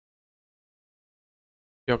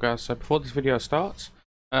Yo guys, so before this video starts,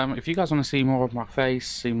 if you guys want to see more of my face,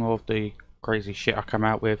 see more of the crazy shit I come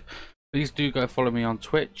out with, please do go follow me on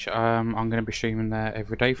Twitch. I'm going to be streaming there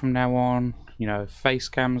every day from now on, you know, face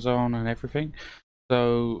cams on and everything.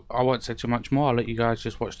 So I won't say too much more, I'll let you guys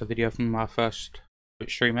just watch the video from my first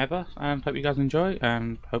Twitch stream ever, and hope you guys enjoy,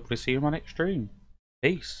 and hopefully see you in my next stream.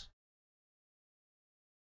 Peace.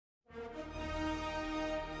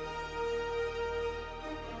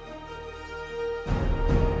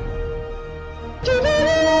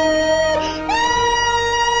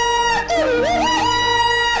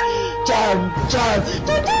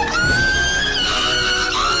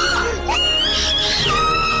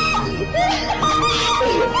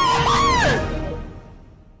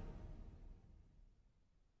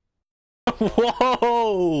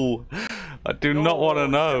 Whoa! I do not want to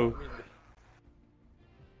know.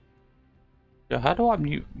 Yeah, how do I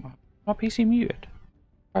mute my PC muted?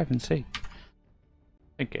 I even see. I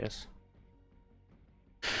think it is.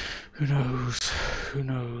 Who knows? Who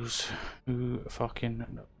knows? Who fucking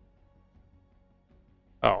knows?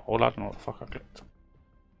 Oh, well, I don't know what the fuck I clicked.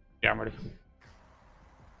 Yeah, I'm ready.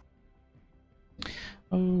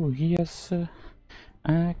 Oh, yes,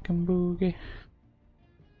 I can boogie.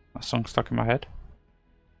 That song stuck in my head.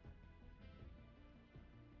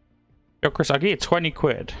 Yo, Chris, I'll give you 20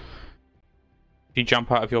 quid if you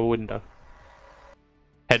jump out of your window.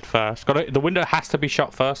 Head first. The window has to be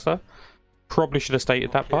shut first, though. Probably should have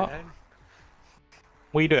stated that part.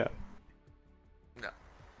 Will you do it? No.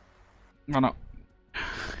 Why not?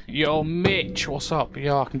 Yo, Mitch, what's up?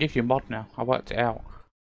 Yo, I can give you a mod now. I worked it out.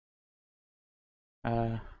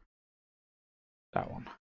 That one.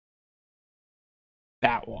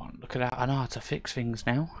 That one. Look at that. I know how to fix things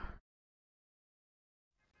now.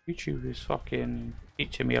 YouTube is fucking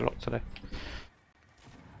teaching me a lot today.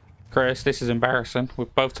 Chris, this is embarrassing.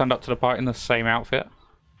 We've both turned up to the party in the same outfit.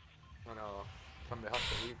 I know. Somebody has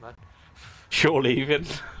to leave, man. You're leaving.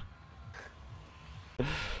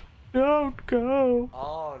 Don't go.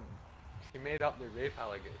 Oh, he made up the rape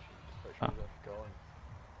allegations, but she was gone.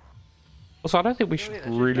 Also, I don't think we should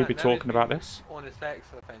really be talking about this. On a sex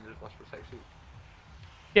offenders list for 6 weeks.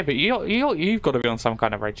 Yeah, but you've got to be on some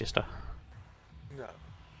kind of register. No.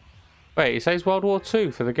 Wait, it says World War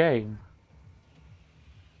II for the game.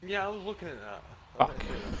 Yeah, I was looking at that. Fuck.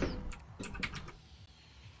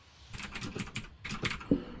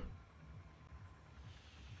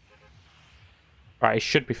 Right, it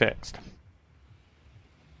should be fixed.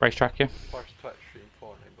 Racetrack, yeah? First Twitch stream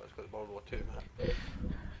for me, but it's got the World War II map.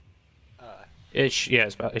 It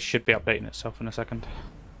should be updating itself in a second.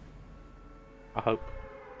 I hope.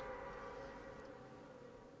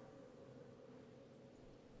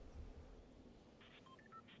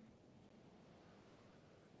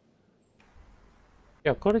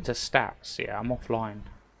 Yeah, according to stats, yeah, I'm offline.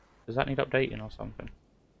 Does that need updating or something?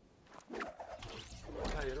 Oh,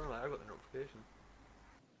 you don't know, I got the notification.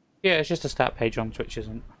 Yeah, it's just a stat page on Twitch,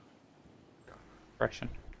 isn't refreshing.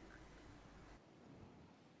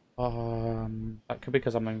 That could be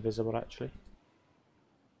because I'm invisible, actually.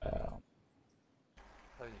 I think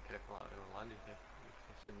you could have come out of landing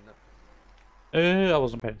here. I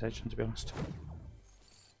wasn't paying attention, to be honest.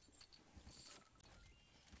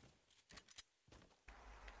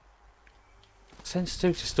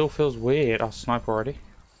 Sensitivity still feels weird. I'll snipe already.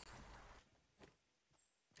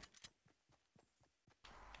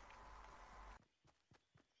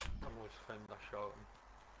 I'm always found a shot.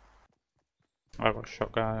 I've got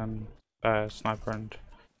shotgun, sniper, and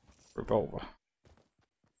revolver.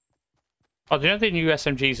 Oh, do you know the new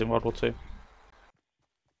SMGs in World War II?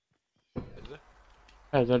 Is it?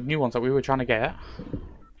 Yeah, the new ones that we were trying to get.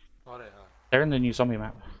 Alright, They're in the new zombie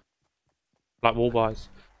map. Like wall buys.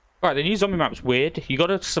 Right, the new zombie map's weird. You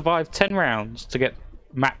gotta survive 10 rounds to get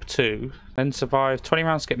map 2, then survive 20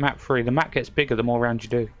 rounds to get map 3. The map gets bigger the more rounds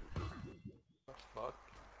you do. fuck.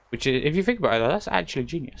 Which is, if you think about it, that's actually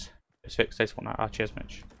genius. It's fixed this one. Cheers,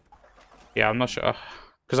 Mitch. Yeah, I'm not sure.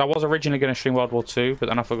 Because I was originally going to stream World War II, but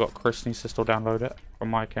then I forgot Chris needs to still download it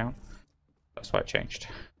from my account. That's why it changed.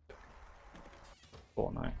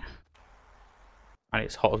 Fortnite. And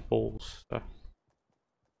it's hot as balls, so.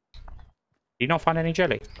 You not find any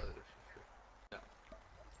jelly? No.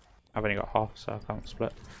 I've only got half, so I can't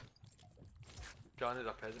split. John, is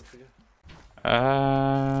a present for you?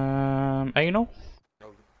 Anal? No.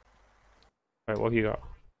 Wait, what have you got?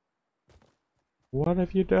 What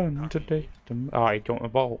have you done today? Oh, you don't want a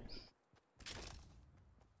bolt.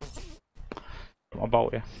 Want a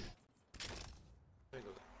bolt, yeah.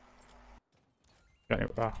 Don't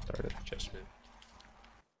even, there it is. Cheers.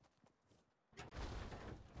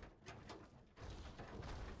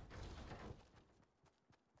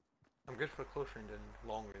 good for close range and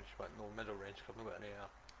long range, but no middle range because I've not got an AR.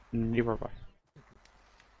 Neither have I.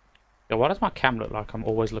 Yeah, why does my cam look like I'm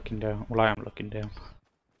always looking down? Well, I am looking down.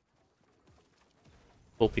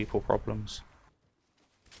 All people problems.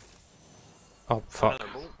 Oh, fuck.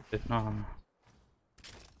 No.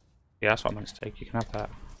 Yeah, that's what I meant to take. You can have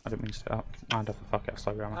that. I didn't mean to. I'd have to fuck it.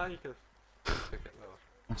 Slow grammar. Ah, you could have took it though.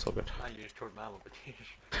 That's all good. Ah, you just tore my ammo, but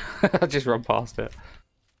jeez. I just run past it.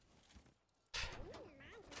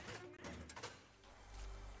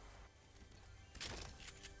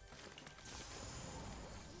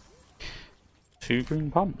 Two green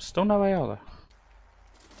pumps. Still no way, are there?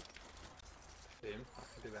 Same. I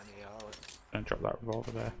can do any AR. Like. Don't drop that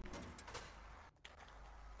revolver there.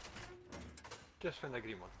 Just found the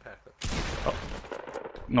green one. Perfect. Oh.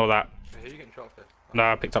 Not that. Who are you getting shot for?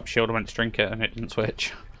 No, I picked up shield and went to drink it and it didn't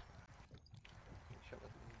switch.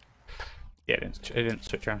 Yeah, it didn't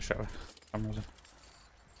switch around straight away. For some reason.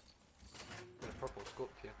 Got a purple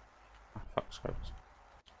scope here. Oh, fuck scopes.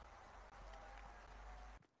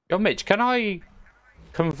 Yo, Mitch, can I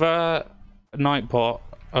convert Nightbot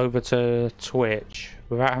over to Twitch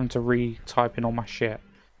without having to re-type in all my shit?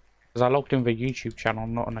 Because I logged in with a YouTube channel,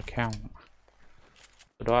 not an account.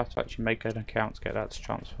 So do I have to actually make an account to get that to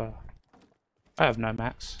transfer? I have no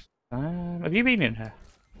mats. Have you been in here?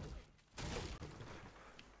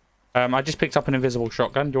 I just picked up an invisible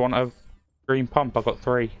shotgun. Do you want a green pump? I've got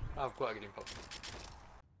 3. I've got a green pump.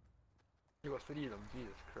 You got 3 of them,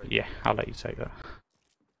 Jesus Christ. Yeah, I'll let you take that.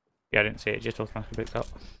 Yeah, I didn't see it, just automatically picked up.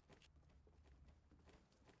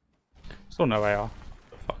 Still no AR,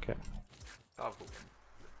 but fuck it. I've got one.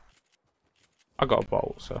 I got a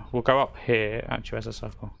bolt, so we'll go up here. Actually, as a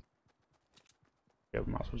circle. Yeah,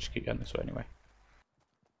 we might as well just keep going this way anyway.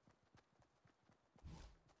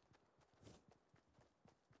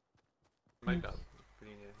 Might got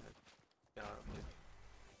green here. Yeah, okay.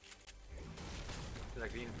 Did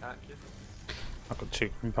that green attack you? I've got 2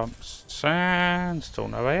 green pumps. And still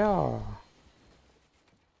no AR.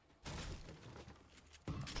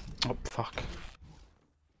 Oh, fuck.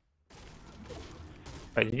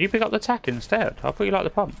 Wait, did you pick up the tack instead? I thought you liked the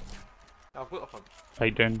pump. I've got a pump. Are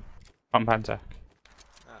you doing pump and tack?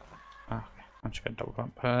 Ah, Ah, okay. I'm just going double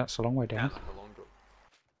pump. That's a long way down. yeah, a long drop.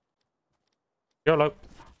 YOLO.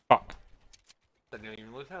 Fuck. Didn't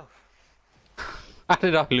even lose health. How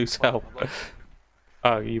did I lose health? Well,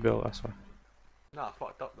 Oh, you built, that's why. nah, I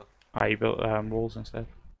fucked up though. Ah, you built walls instead.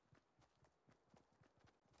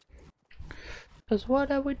 Cause what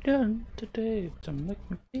have we done today to make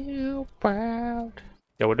me feel proud?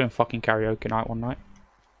 Yeah, we're doing fucking karaoke night one night.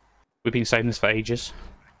 We've been saying this for ages.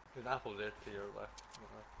 There's an apple there to your left.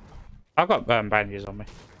 I've got bandages on me.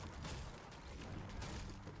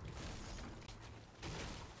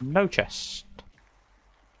 No chest.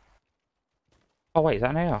 Oh wait, is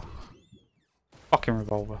that an AR? Fucking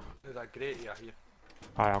revolver. There's that great here.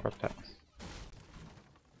 Alright, I'll grab that.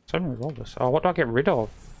 So many revolvers. Oh, what do I get rid of?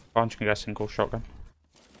 I'm just gonna get a single shotgun.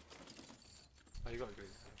 Oh, you got a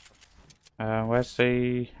green. Where's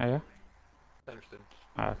the AR? Understood.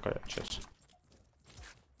 Ah, I've got it. Cheers.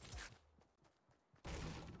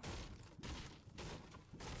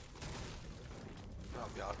 Oh,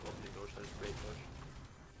 yeah, I've got the doors. There's great doors.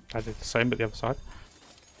 I did the same, but the other side.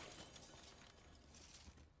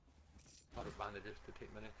 I've got bandages to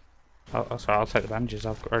take minutes. Oh, sorry, I'll take the bandages.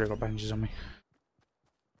 I've already got bandages on me.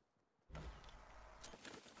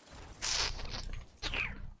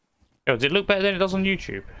 Yo, does it look better than it does on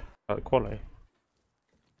YouTube? Like the quality.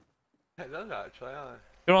 It does actually, yeah.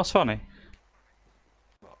 You know what's funny?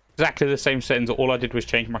 What? Exactly the same settings. All I did was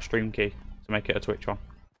change my stream key to make it a Twitch one.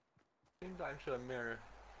 Seems actually a mere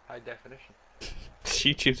high definition.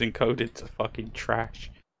 YouTube's encoded to fucking trash.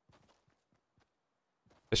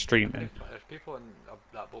 The streaming. There's people in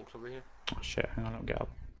that box over here. Oh shit, hang on, I'll get up.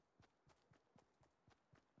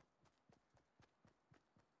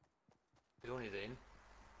 He's only in.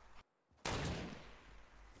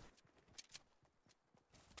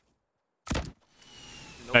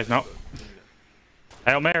 No, he's not.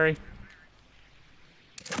 Hail Mary.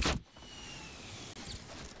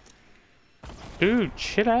 Dude,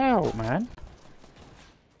 chill out, man.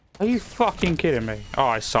 Are you fucking kidding me? Oh,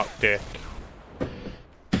 I suck dick.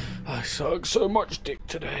 I suck so much dick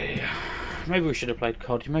today. Maybe we should have played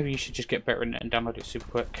COD. Maybe you should just get better in it and download it super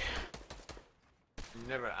quick. You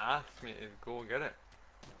never asked me to go and get it.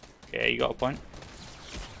 Yeah, you got a point.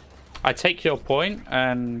 I take your point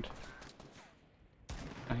and...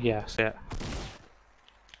 yeah, that's it.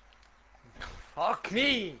 Fuck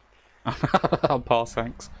me! I'll pass,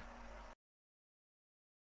 thanks.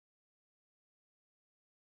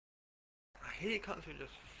 I hate cunts who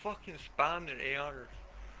just fucking spam their AR.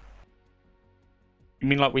 You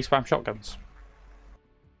mean like we spam shotguns?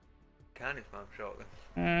 Can he spam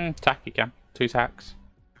shotguns? Tack you can. 2 tacks.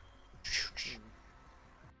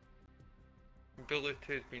 Bullet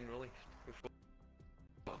 2's been released before.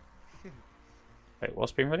 Wait,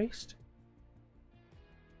 what's been released?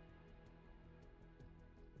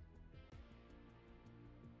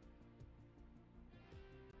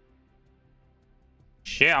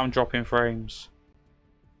 Shit, I'm dropping frames.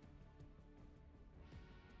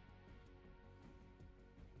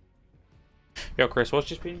 Yo, Chris, what's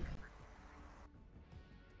just been?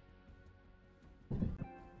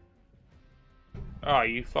 Oh, are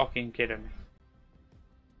you fucking kidding me?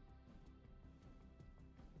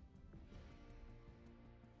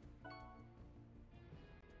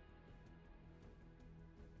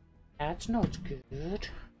 That's not good.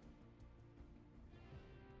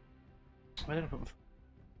 Where did I put my...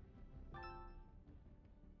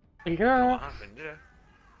 Yeah. What happened, did I?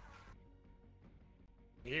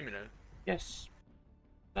 You hear me now? Yes.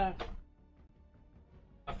 I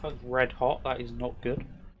found red hot. That is not good.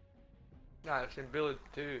 Nah, I've seen Bullet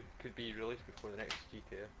 2 could be released before the next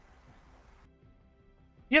GTA.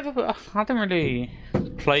 Yeah, but I didn't really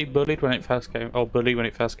play Bullied when it first came. Or Bully when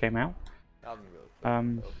it first came out. I haven't really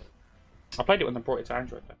played it. I played it when they brought it to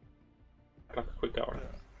Android. Though. Had like a quick go on it.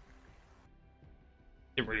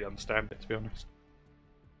 Didn't really understand it, to be honest.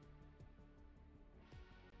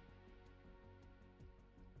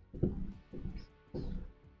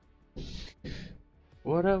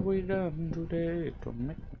 What have we done today to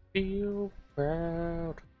make me feel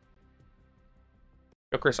proud?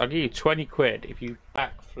 Yo, Chris, I'll give you 20 quid if you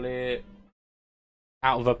backflip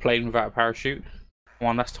out of a plane without a parachute. Come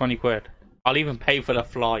on, that's 20 quid. I'll even pay for the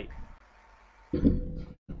flight. Oh,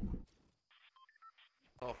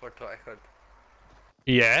 for 20 quid.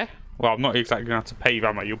 Yeah? Well, I'm not exactly going to have to pay you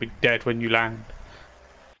that much. You'll be dead when you land.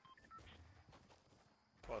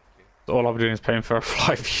 What? All I'm doing is paying for a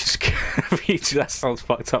flight for you to... That sounds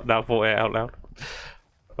fucked up now, for it out loud.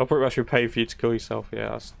 I'll pretty much be paying for you to kill yourself. Yeah,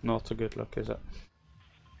 that's not a good look, is it?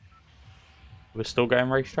 We're still going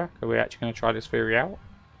racetrack? Are we actually going to try this theory out?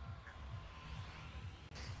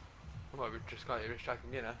 Well, we're just going to racetrack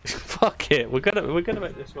again, eh? Fuck it, we're gonna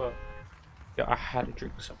make this work. Yeah, I had a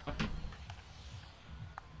drink somewhere.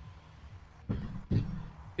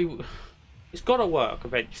 It's gotta work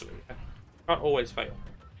eventually. Yeah? Can't always fail.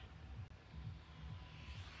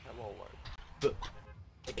 That won't work. But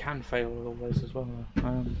it can fail always as well.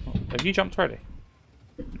 Have you jumped already?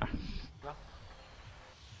 No. No.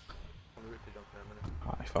 I'm about to jump in a minute.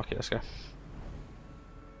 Alright, fuck it, let's go.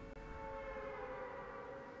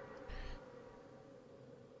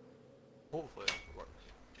 Hopefully it works.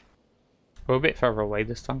 We're a bit further away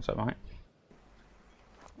this time, so it might.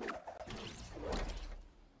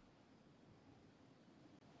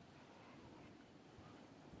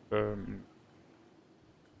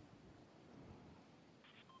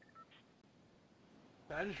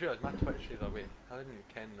 I just realised my Twitch is away. I didn't even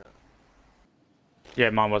ken that. Yeah,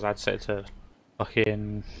 mine was. I'd set it to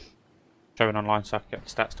fucking showing online so I could get the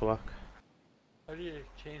stats to work. How do you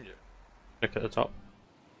change it? Look at the top.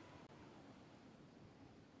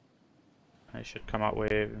 It should come up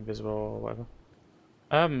with invisible or whatever.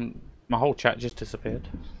 My whole chat just disappeared.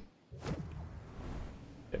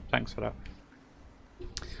 Yep, thanks for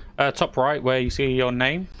that. Top right, where you see your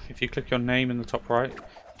name. If you click your name in the top right,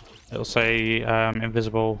 it'll say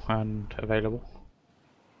invisible and available.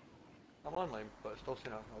 I'm online, but it's still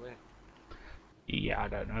saying I'm away. Yeah, I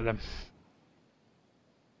don't know them.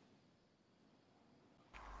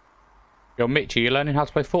 Yo, Mitchy, you're learning how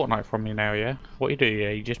to play Fortnite from me now, yeah? What you do, yeah?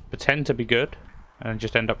 You just pretend to be good and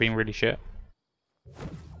just end up being really shit.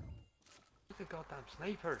 Look at goddamn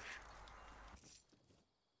snipers!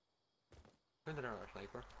 Found another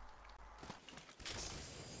sniper.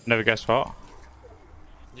 Never guess what?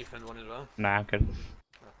 You found one as well? Nah, I'm good.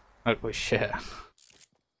 Oh, well, shit.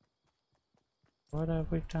 What have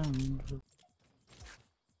we done?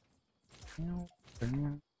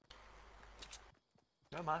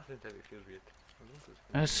 No, my sensitivity feels weird.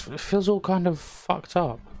 It feels all kind of fucked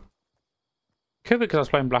up. Could be because I was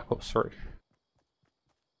playing Black Ops 3.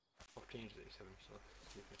 I've changed it to 7, so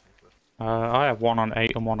see if it's nicer. I have one on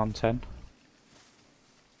 8 and one on 10.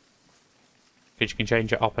 Because you can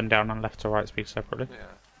change it up and down and left to right speed separately.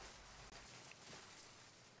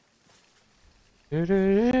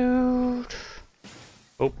 Yeah.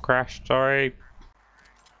 Oh, crashed, sorry.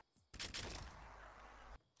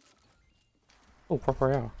 Oh,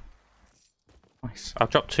 proper AR. Nice. I've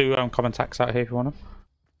dropped 2 common tacks out here if you want them.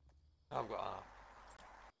 I've got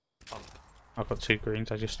a pump. I've got 2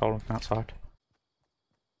 greens, I just stole them from outside.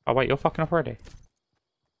 Oh wait, you're fucking off already?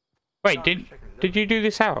 Wait, No, didn't... checking it Did you do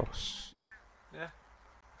this house? Yeah.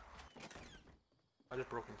 I just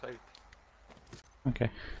broke inside. Okay.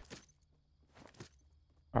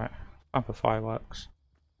 Right. Time for fireworks.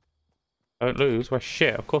 Don't lose. We're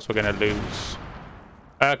shit. Of course we're gonna lose.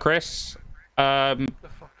 Chris. What the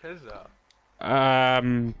fuck is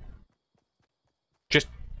that? Just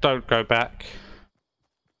don't go back.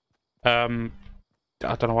 I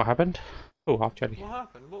don't know what happened. Oh, half jelly. What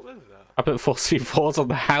happened? What was that? I put 4 C4s on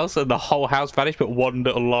the house and the whole house vanished but one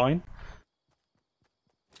little line.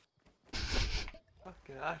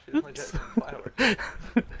 Fucking Ash, it's my jet fireworks.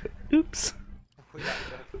 Oops. We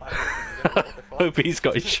actually had fireworks. What the fuck? Hope he's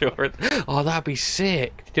got insurance. Oh, that'd be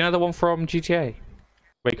sick. Do you know the one from GTA?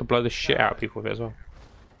 Where you can blow the shit out of people with it as well.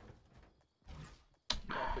 Oh,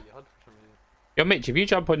 I thought you had for some reason. Yo, Mitch, if you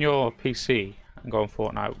jump on your PC and go on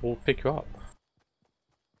Fortnite, we'll pick you up.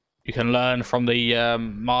 You can learn from the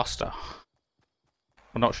master.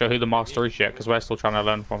 I'm not sure who the master is yet because we're still trying to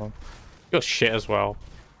learn from him. You're shit as well.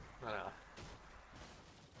 I know.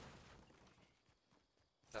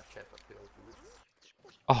 That cat up here.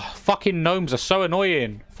 Oh, fucking gnomes are so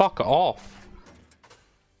annoying. Fuck off.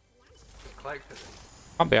 Just collect it.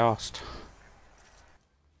 Can't be asked.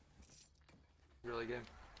 Really game.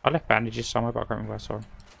 I left bandages somewhere, but I can't remember where. Sorry.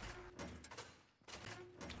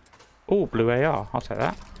 Oh, blue AR. I'll take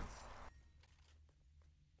that.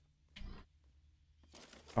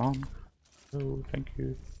 On. Oh, thank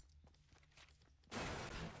you.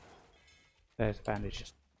 There's the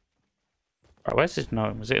bandages. Right, where's this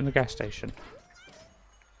gnome? Was it in the gas station?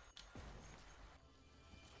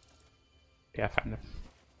 Yeah, I found him.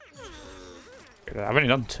 I've only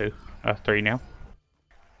done 2. 3 now.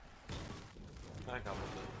 I think I'm gonna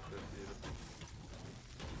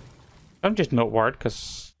I'm just not worried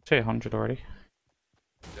because 200 already.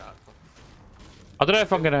 yeah. I don't know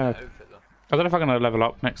if I'm gonna. Outfit, though. I don't know if I'm gonna level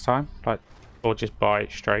up next time, like, or just buy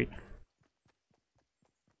it straight.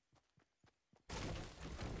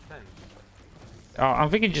 Depends. I'm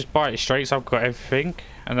thinking just buy it straight, so I've got everything,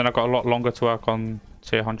 and then I've got a lot longer to work on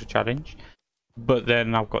tier 100 challenge. But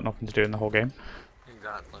then I've got nothing to do in the whole game.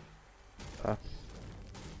 Exactly.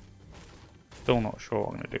 Still not sure what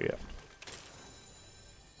I'm gonna do yet.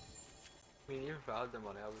 I mean, even if I had the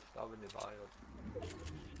money, I wouldn't buy it.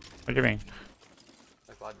 What do you mean?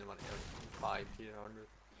 If I had the money, I would buy tier 100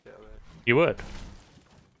 straight away. You would?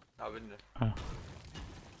 I wouldn't. Oh.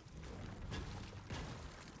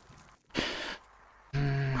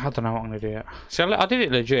 I don't know what I'm gonna do yet. See, I did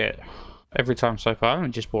it legit every time so far. I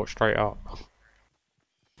haven't just bought straight up.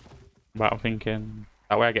 But I'm thinking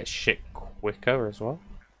that way I get shit quicker as well.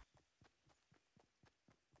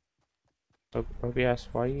 OBS,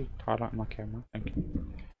 why are you highlighting my camera? Thank you.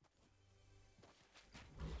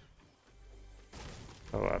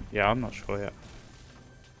 So, yeah, I'm not sure yet.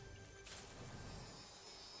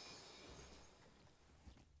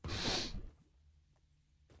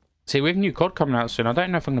 See, with new COD coming out soon, I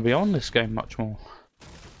don't know if I'm going to be on this game much more.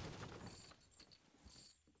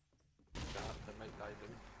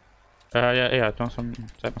 Yeah, I don't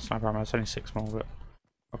take my sniper ammo. It's only 6 more, but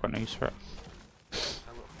I've got no use for it.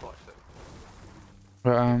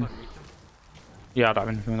 But, yeah, I don't have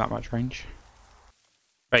anything with that much range.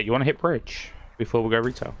 Wait, you want to hit bridge before we go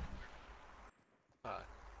retail?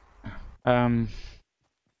 Yeah, I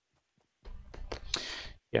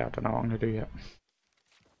don't know what I'm going to do yet.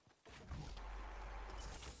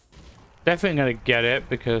 Definitely going to get it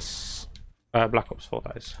because Black Ops 4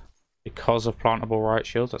 that is. Because of plantable riot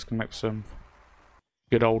shields, that's going to make some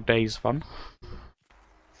good old days fun.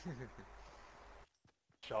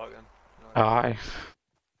 Shotgun. No. Aye.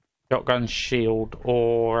 Shotgun shield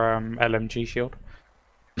or LMG shield.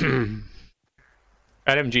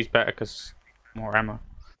 LMG's better because more ammo.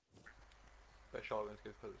 But shotgun's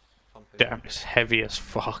good because something. Damn, it's heavy as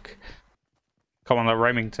fuck. Come on, the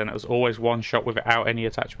Remington. It was always one shot without any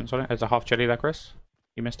attachments on it. There's a half jelly there, Chris.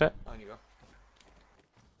 You missed it. On you go.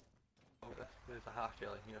 Oh, there's a half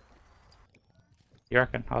jelly here. You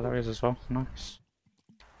reckon? Oh, there is as well. Nice.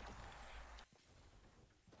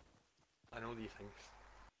 I know these things.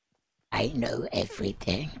 I know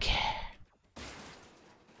everything.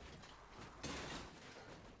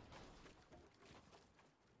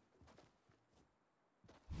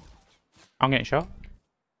 I'm getting shot.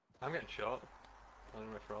 I'm getting shot. I don't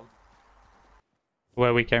know where from.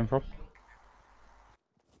 Where we came from.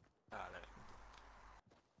 Ah, no.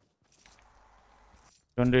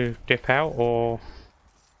 You want to dip out or?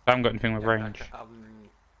 I haven't got anything with range. I've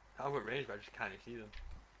got range, but I just can't see them.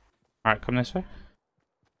 Alright, come this way.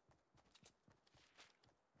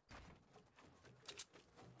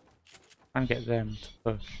 And get them to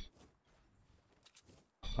push.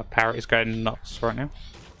 My parrot is going nuts right now.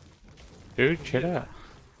 Dude, chill out.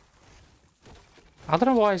 I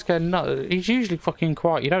don't know why he's going nuts. He's usually fucking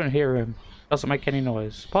quiet. You don't hear him. Doesn't make any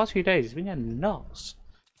noise. Past few days, he's been going nuts.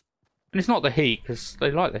 And it's not the heat, because they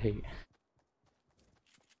like the heat.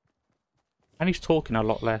 And he's talking a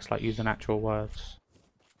lot less, like using actual words.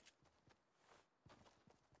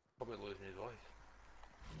 Probably losing his voice.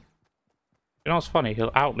 You know what's funny?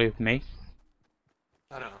 He'll outlive me.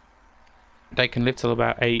 I know. They can live till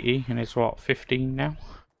about 80, and it's what, 15 now?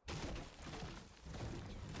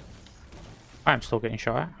 I am still getting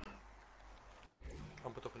shot at.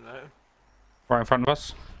 I'm put up in there. Right in front of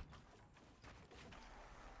us.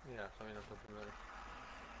 Yeah, I mean, I'm put up in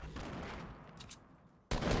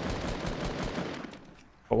there.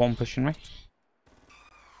 Got one pushing me.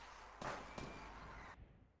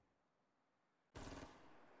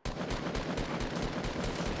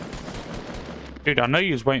 Dude, I know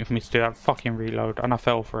you was waiting for me to do that fucking reload, and I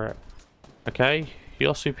fell for it. Okay?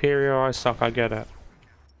 You're superior, I suck, I get it.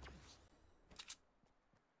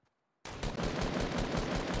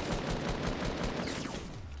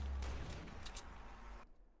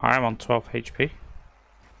 I am on 12 HP.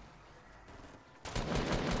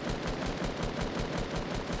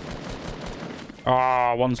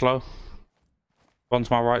 Ah, one's low. One's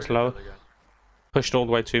my right's low. Pushed all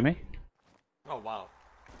the way to me. Oh, wow.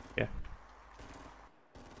 Yeah.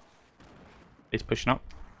 He's pushing up.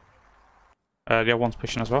 The other one's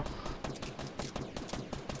pushing as well.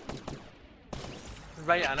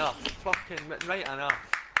 Right enough. Fucking right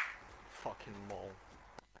enough. Fucking mole.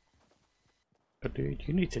 But dude,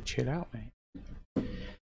 you need to chill out, mate.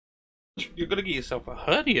 You're gonna get yourself a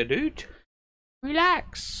hernia, dude.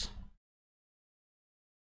 Relax.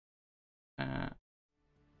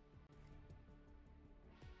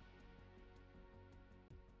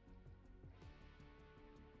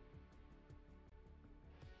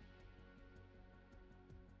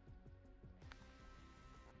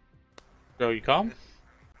 Go, you calm?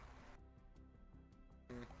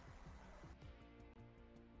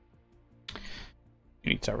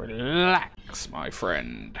 You need to relax, my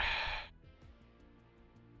friend.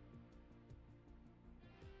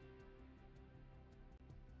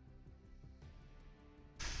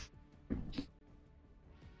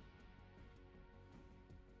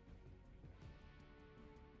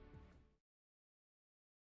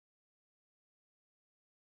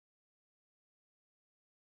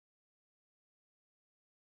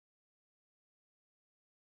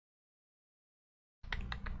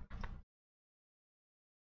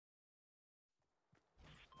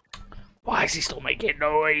 Why is he still making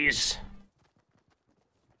noise?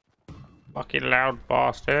 Fucking loud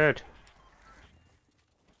bastard.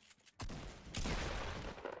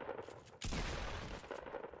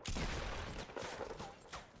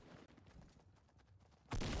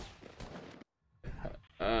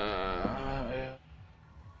 Yeah.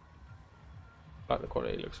 Like the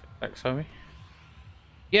quality looks like Somi.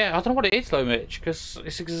 Yeah, I don't know what it is though, Mitch, because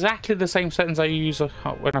it's exactly the same settings I use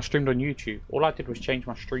when I streamed on YouTube. All I did was change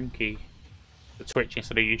my stream key to Twitch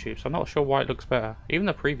instead of YouTube, so I'm not sure why it looks better. Even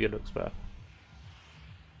the preview looks better.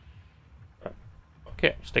 But,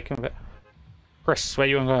 okay, sticking with it. Chris, where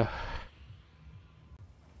you wanna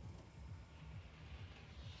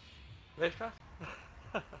go? Racetrack?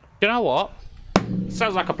 You know what?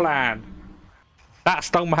 Sounds like a plan. That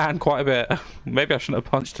stung my hand quite a bit. Maybe I shouldn't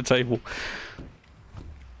have punched the table.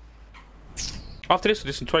 After this,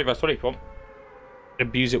 we'll do some 20 vs 20 if you want.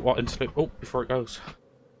 Abuse it until it... Oh, before it goes.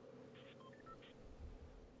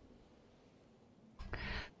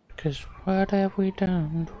 Because what have we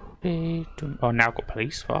done today? Oh, now I've got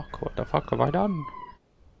police. Fuck, what the fuck have I done?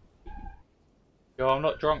 Yo, I'm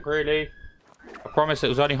not drunk really. I promise it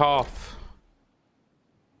was only half.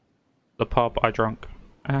 The pub I drunk.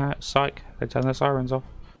 Psych. They turned their sirens off.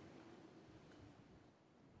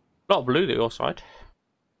 A lot of blue at your side.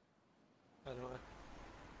 I don't know.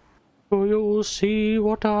 Oh, you'll see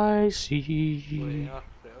what I see. Well, yeah,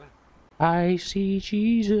 really. I see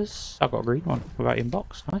Jesus. I've got a green one without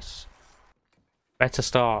inbox. Nice. Better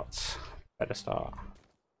start. Better start.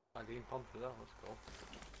 I didn't pump for that. Let's go.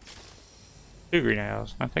 2 green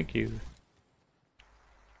arrows. No, thank you.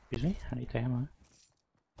 Excuse me. I need the ammo.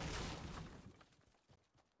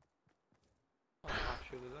 I'm half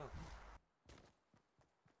sure of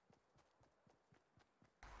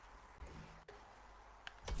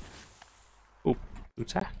that. Oop.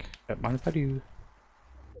 Attack. Don't mind if I do.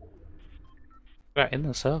 Right, in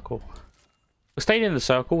the circle. We're staying in the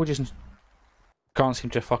circle. We just can't seem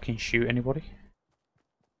to fucking shoot anybody.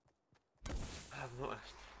 I have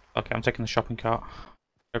noticed. Okay, I'm taking the shopping cart.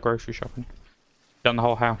 Go grocery shopping. Done the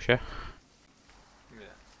whole house, yeah? Yeah.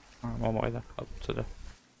 I'm on my way there, up to the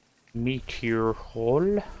meteor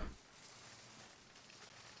hole.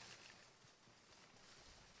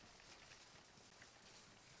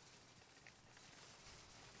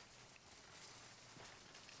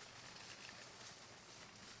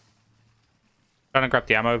 Trying to grab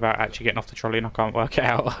the ammo without actually getting off the trolley and I can't work it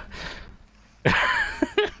out.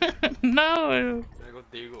 No!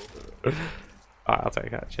 There you go. Alright, I'll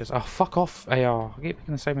take that. Cheers. Oh, fuck off, AR. I keep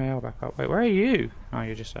picking the same AR back up. Wait, where are you? Oh,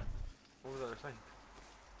 you're just there. What was the other side?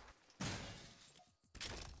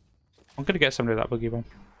 I'm gonna get somebody with that boogie bomb.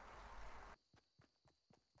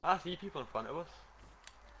 I see people in front of us.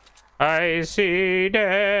 I see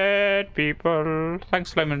dead people.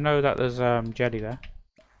 Thanks for letting me know that there's jelly there.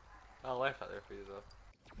 I left that there for you though.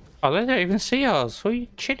 Oh, they don't even see us. What are you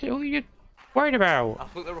chilling? What are you worried about? I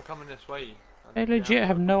thought they were coming this way. They legit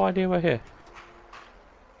have no idea we're here.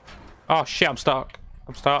 Oh shit, I'm stuck.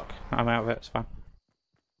 I'm stuck. I'm out of it, it's fine.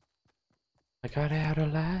 I got out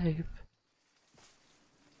alive.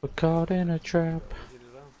 We're caught in a trap.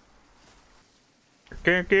 I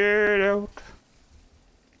can't get out.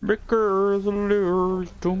 Because the lure's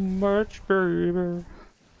too much, baby.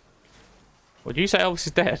 What did you say? Elvis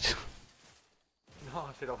is dead? No,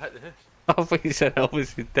 I said I'll hit this. I thought you said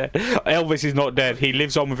Elvis is dead. Elvis is not dead. He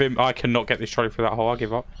lives on with him. I cannot get this trolley through that hole. I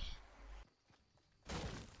give up.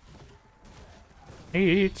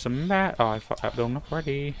 Need some mat. Oh, I fucked that building up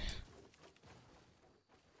already.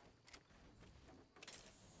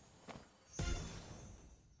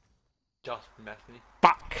 Just missed me.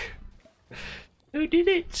 Fuck! Who did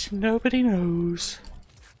it? Nobody knows.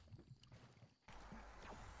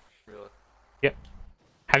 Really? Yep.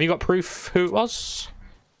 Have you got proof who it was?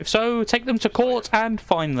 If so, take them to court and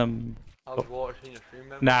fine them. I was watching your stream,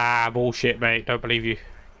 remember? Nah, bullshit, mate. Don't believe you.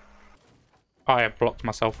 I have blocked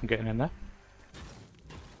myself from getting in there.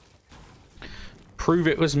 Prove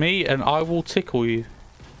it was me and I will tickle you.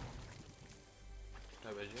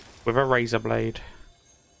 How was you? With a razor blade.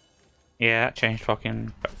 Yeah, that changed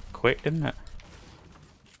fucking quick, didn't it?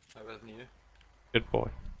 That wasn't you. Good boy.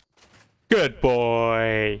 Good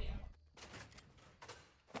boy!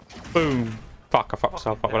 Boom! Fuck, I fucked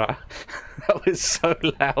myself up with that. That was so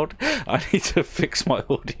loud. I need to fix my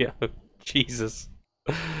audio. Jesus.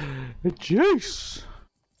 Jeez!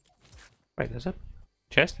 Wait, there's a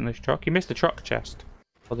chest in this truck. You missed the truck chest.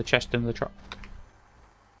 Or the chest in the truck.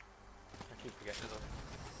 I keep forgetting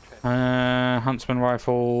though. Huntsman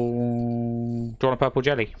rifle. Do you want a purple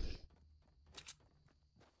jelly?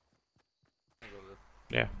 I'll go with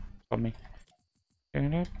Yeah, it's on me. Do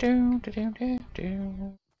do do do do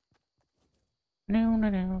do. No no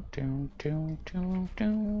no do do do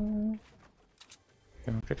do.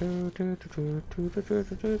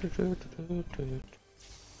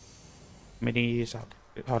 Minis.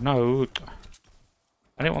 Oh no!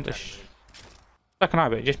 I didn't want this. So can I?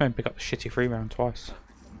 But it just made me pick up the shitty free round twice.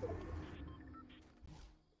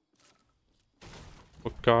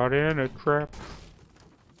 We're caught in a trap.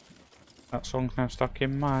 That song's now stuck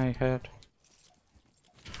in my head.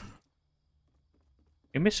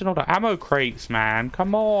 You're missing all the ammo crates, man.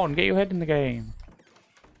 Come on, get your head in the game.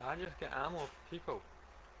 I just get ammo for people.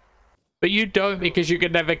 But you don't because you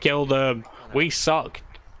can never kill them. We suck,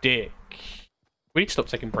 dick. We need to stop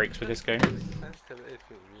taking breaks with this game. Sensitivity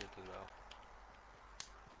feels weird as well.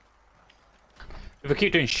 If I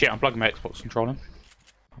keep doing shit, I'm plugging my Xbox controller.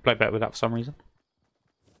 I play better with that for some reason.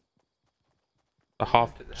 The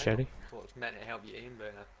half shady. So it's meant to help you aim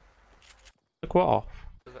better. Look what off.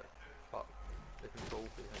 Does it? Fuck. The control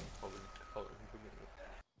thing. Probably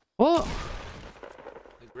What?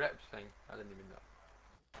 the grips thing. I didn't even know.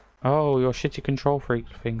 Oh, your shitty control freak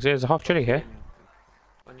things. There's a half chili here.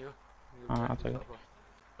 On you? I'll take it.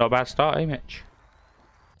 Not a bad start, eh, Mitch?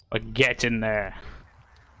 But get in there.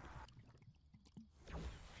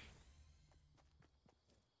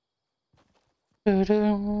 Yeah,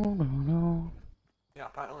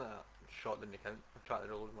 apparently that shot didn't count. I tried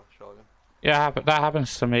to roll with my shotgun. Yeah, but that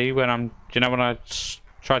happens to me when I'm. Do you know when I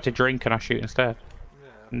try to drink and I shoot instead?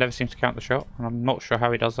 Yeah. It never seems to count the shot, and I'm not sure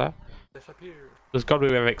how he does that. Disappear. There's got to be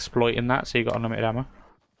a way of exploiting that, so you got unlimited ammo.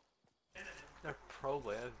 There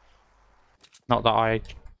probably is. Not that I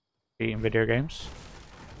cheat in video games.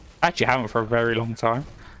 I actually haven't for a very long time.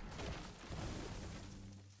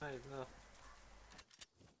 I don't know.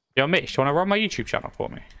 Yo, Mitch, do you want to run my YouTube channel for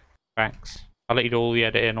me? Thanks. I'll let you do all the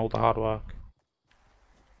editing, all the hard work.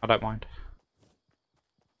 I don't mind.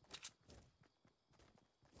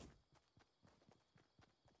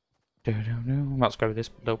 Let's go with this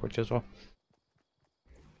little bridge as well.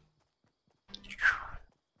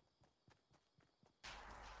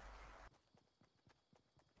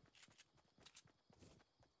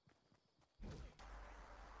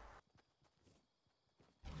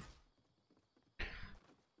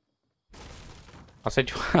 I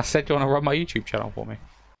said I said you want to run my YouTube channel for me.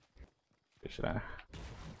 It's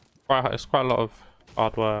quite a lot of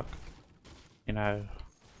hard work, you know,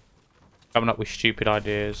 coming up with stupid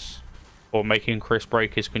ideas or making Chris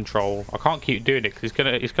break his control. I can't keep doing it because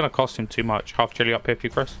it's gonna cost him too much. Half chili up here for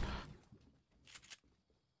you, Chris.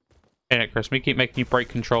 Ain't it, Chris? Me keep making you break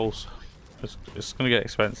controls. It's gonna get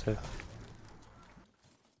expensive.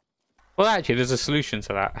 Well, actually, there's a solution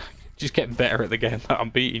to that. Just getting better at the game that I'm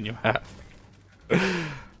beating you at.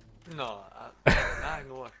 No, I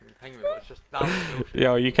know what you're thinking about. It's just that.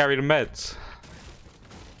 Yo, you carry the meds?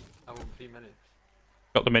 I want 3 minutes.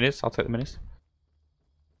 Got the minis? I'll take the minis.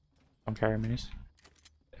 I'm carrying minis.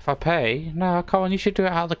 If I pay? No, come on, you should do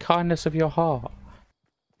it out of the kindness of your heart.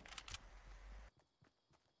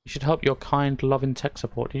 You should help your kind, loving tech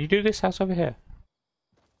support. Did you do this house over here?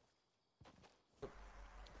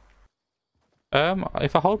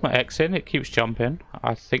 If I hold my X in, it keeps jumping.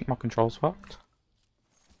 I think my control's fucked.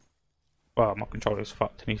 Well, my controller's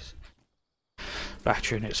fucked and his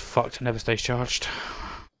battery in it's fucked and never stays charged.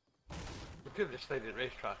 We could have just stayed at the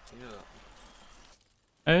racetrack, you know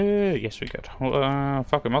that. Yes we could. Well,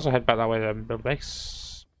 fuck it, might as well head back that way then. Build a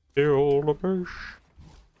base. Build a base.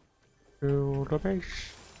 Build a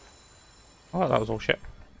base. Oh, that was all shit.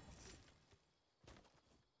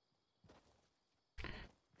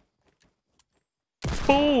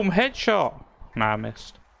 Boom! Headshot! Nah, I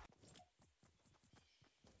missed.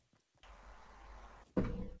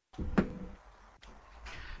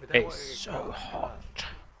 It's so hot.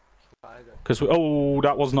 Because we. Oh,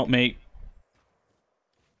 that was not me.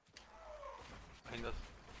 Behind us.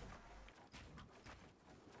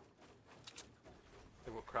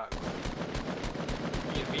 They will crack.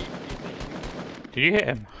 Me. Did you hit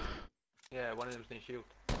him? Yeah, one of them's in shield.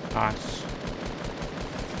 Nice.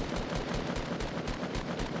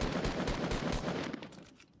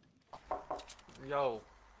 Yo.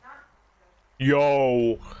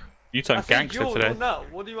 Yo! You turned gangster yo, today. No,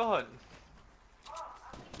 what do you want?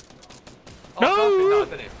 No! Oh,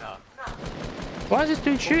 no, I didn't. No. Why is this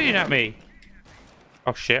dude shooting at me?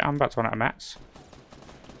 Oh shit, I'm about to run out of mats.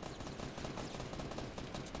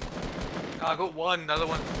 I got one, the other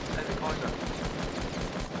one in the corner.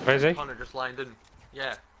 Where is he? Corner just lined in.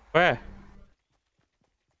 Yeah. Where?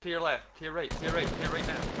 To your left, to your right, to your right, to your right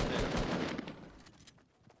now. There you go.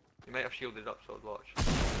 You might have shielded up, so watch.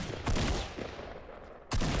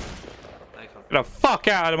 Nice one. Get the fuck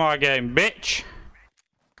out of my game, bitch!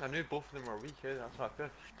 I knew both of them were weak, that's why I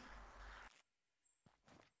pushed.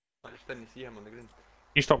 I just didn't see him on the green.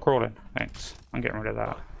 You stop crawling. Thanks. I'm getting rid of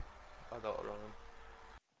that. I thought I wrong him.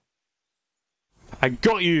 I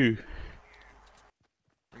got you!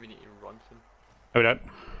 We need to run some. Oh, we don't.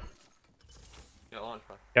 Yeah, launch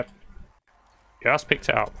pad. Yep. Yeah, I just picked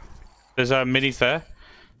it up. There's minis there.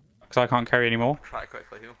 Because I can't carry anymore. Try it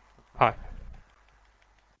quickly, heal. Hi.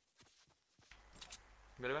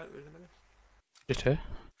 Where's the minute? Just here.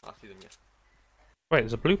 I see them, yeah. Wait,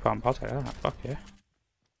 there's a blue pump. I'll take that. Fuck yeah.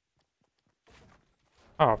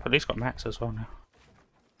 Oh, I've at least got max as well now.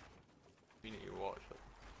 You need to watch it.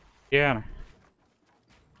 Yeah, I know.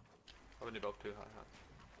 I wouldn't above too high.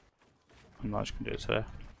 I'm not just gonna do it today.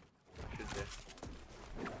 I should do.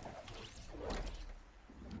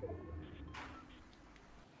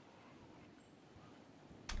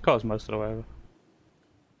 Got us most of the way over.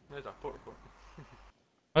 There's our port report.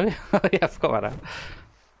 Oh yeah, yeah, I forgot about that.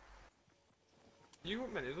 You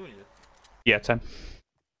got many, don't you? Yeah, 10.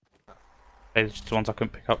 They're just the ones I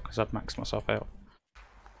couldn't pick up because I'd maxed myself out.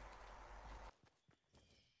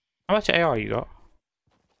 How much AR you got?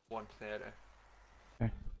 130.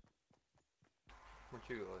 Okay. What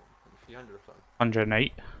you got? Like 300 or something?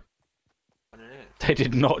 108. 108? They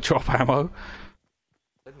did not drop ammo.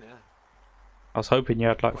 Didn't they? I was hoping you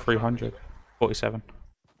had like 300. 47.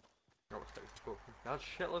 That's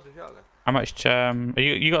shitloads of shotgun. How much,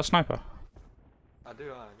 you got a sniper? I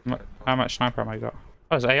do, How much sniper ammo you got?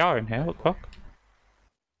 Oh, there's AR in here, what the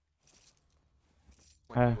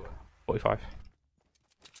fuck? 45.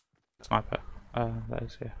 Sniper. That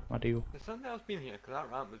is, yeah, my deal. There's something else been here, because that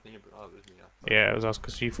ramp was near, but oh, it was near. Yeah, it was us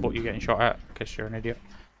because you thought you were getting shot at, because you're an idiot.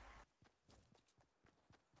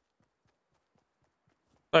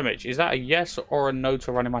 So Mitch, is that a yes or a no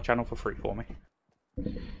to running my channel for free for me?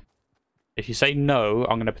 If you say no,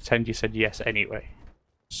 I'm going to pretend you said yes anyway.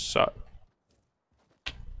 So,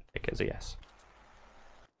 take it as a yes.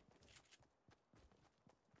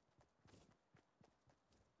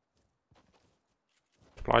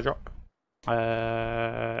 Supply drop.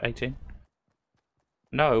 18.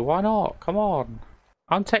 No, why not? Come on.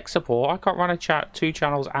 I'm tech support. I can't run a chat, 2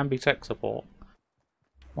 channels and be tech support.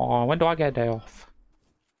 Oh, when do I get a day off?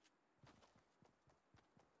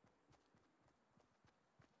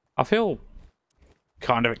 I feel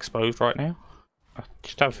kind of exposed right now. I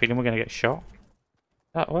just have a feeling we're going to get shot.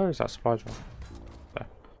 Where is that supply drop? There.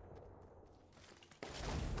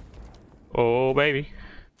 Oh, baby.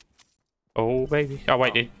 Oh, baby. Oh,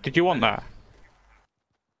 wait, did you want that?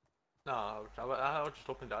 No, I was just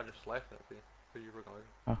hoping that I just left it for you were going.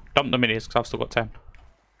 Oh, dump the minis, because I've still got 10.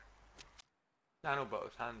 I know, but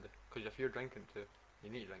it's handy. Because if you're drinking too,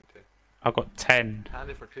 you need to drink too. I've got 10.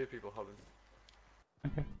 Handy for 2 people hubbing.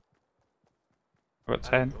 Okay. I've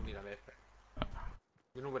got I 10. don't need a method.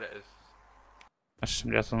 You know what it is. That's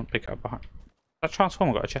somebody else doesn't pick it up behind. That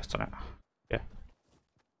transformer got a chest on it. Yeah.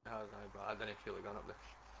 I don't know, but I didn't feel it going up there.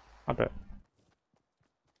 I'll do it.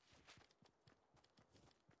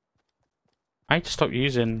 I need to stop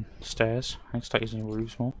using stairs. I need to start using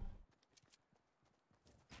roofs more.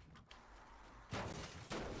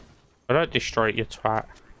 I don't destroy it, you twat.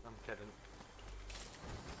 I'm kidding.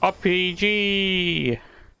 RPG!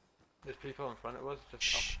 There's people in front of us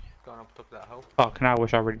just going up top of that hill. Fuck, now I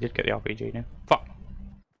wish I really did get the RPG now. Fuck.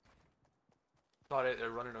 Sorry, they're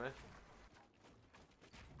running away.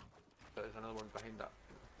 But there's another one behind that.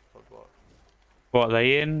 Block. What, are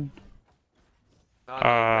they in?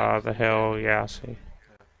 No, The hill, yeah, I see. Yeah.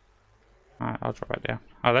 Alright, I'll drop back down.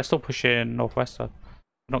 Oh, they're still pushing northwest though.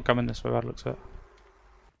 They're not coming this way by the looks of it.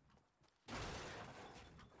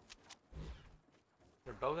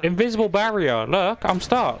 Invisible barrier, look, I'm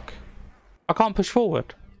stuck. I can't push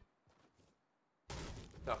forward.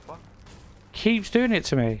 The fuck? Keeps doing it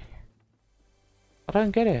to me. I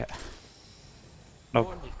don't get it. No.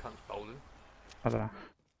 What are these cunts bowling? I don't know.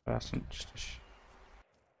 That's just a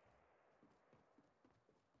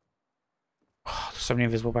oh, there's so many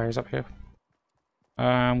invisible barriers up here.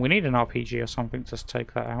 We need an RPG or something to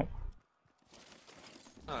take that out.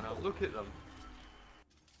 I don't know, look at them.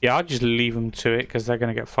 Yeah, I'll just leave them to it because they're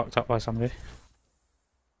going to get fucked up by somebody.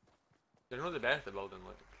 They're not the best at building,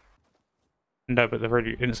 like. No, but they've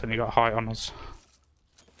already instantly got height on us.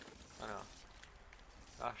 I know.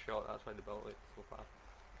 That shot, that's why they built it so fast.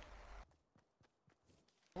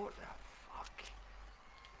 What the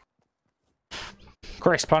fuck?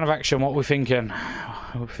 Chris, plan of action, what are we thinking?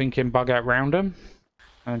 We're thinking bug out round them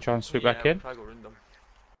and then try and swoop back in. Try to go round them.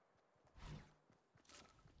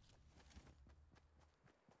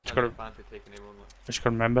 Just gotta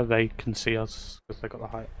remember they can see us because they got the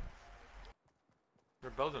height.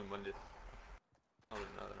 They're building winded. Oh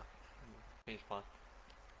no, change plan.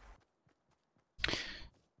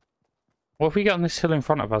 What if we get on this hill in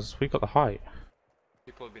front of us? We've got the height.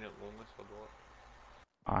 People have been at long list or what?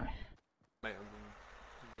 Aye. Might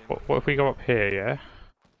have been. What if we go up here, yeah?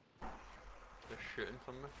 They're shooting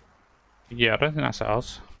somewhere. Yeah, I don't think that's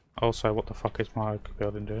ours. Also, what the fuck is my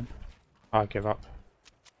building doing? I give up.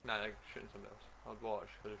 Nah, they're shooting somewhere else. I'd watch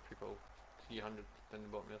because if people see 100 down the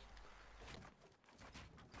bottom of this.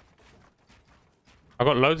 I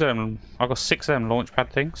got loads of them. I got 6 of them launch pad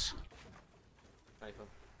things. Nice one.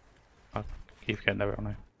 I keep getting there on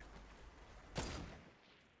now.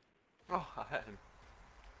 Oh, I hit him.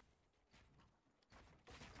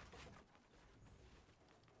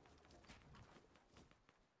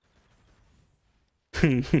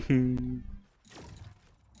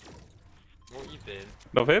 What are you doing?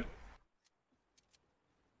 Love him?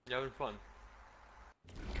 You having fun?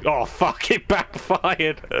 Oh fuck, it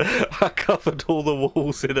backfired! I covered all the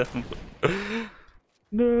walls in them.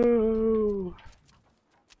 No!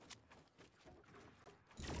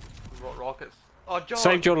 Rockets. Oh, John!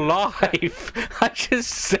 Saved your life! I just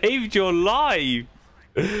saved your life!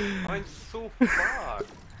 I'm so far!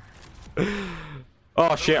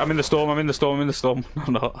 Oh shit, I'm in the storm, I'm in the storm, I'm in the storm.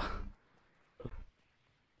 I'm not.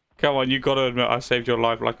 Come on, you gotta admit I saved your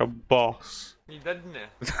life like a boss. You didn't it?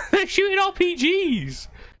 They're shooting RPGs!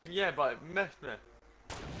 Yeah, but it missed me.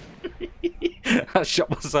 I shot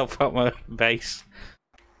myself out my base.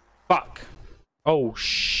 Fuck. Oh,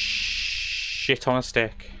 shit on a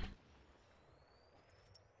stick.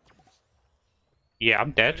 Yeah,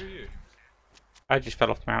 I'm dead. Who are you? I just fell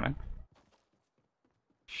off the mountain.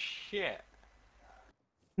 Shit.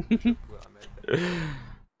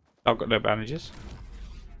 I've got no bandages.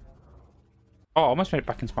 Oh, I almost made it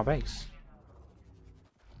back into my base.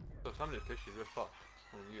 So somebody pushes you, we're fucked.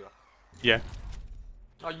 Oh, you are. Yeah.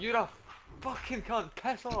 Oh, you're a fucking cunt,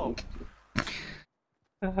 piss off!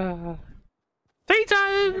 3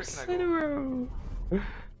 times Where can I in a go? row.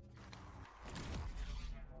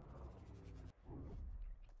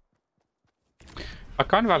 I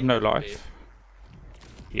kind of have no life.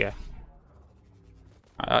 Yeah.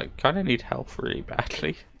 I kind of need health really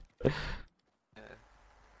badly. Yeah.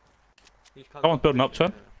 These cunts Someone's building up to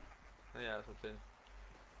him. Yeah, that's what I'm saying.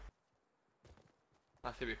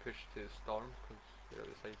 I say we push to the storm, because they're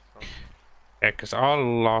outside the storm. Yeah, because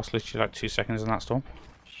I'll last literally like 2 seconds in that storm.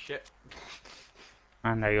 Shit.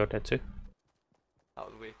 And now you're dead too. That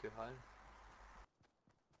was way too high.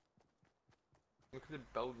 Look at the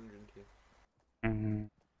buildings in here.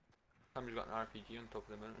 Somebody's got an RPG on top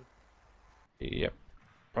of the mountain. Yep.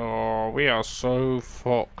 Oh, we are so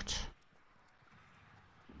fucked.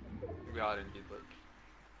 We are indeed, like.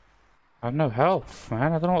 I have no health,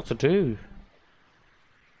 man. I don't know what to do.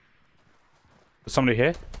 There's somebody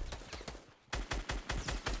here.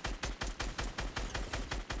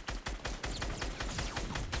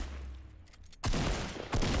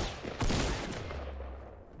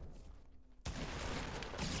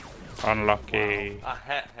 Unlucky. Wow. I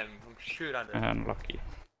hit him. I'm sure I did. Unlucky.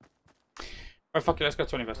 Alright, fuck it. Let's go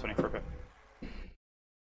 20 vs 20 for a bit.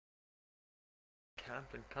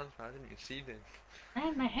 Camping cunts, man. I didn't even see them.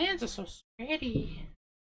 Man, my hands are so sweaty.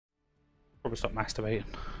 Probably stop masturbating.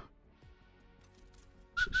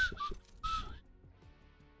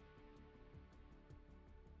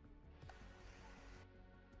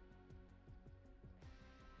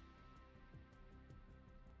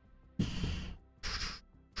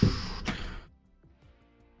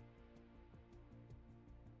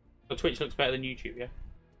 So Twitch looks better than YouTube, yeah?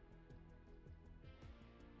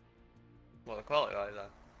 Well, the quality like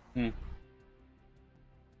that.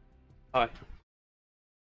 Hi.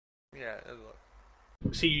 Yeah, it is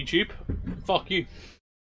like. See YouTube? Fuck you.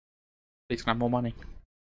 Please can have more money.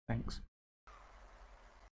 Thanks.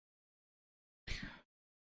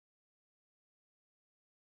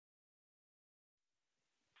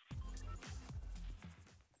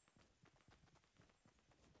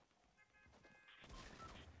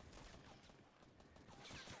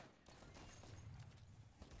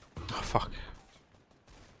 Oh fuck.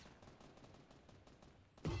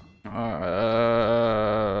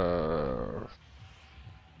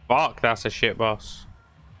 Fuck, that's a shit boss.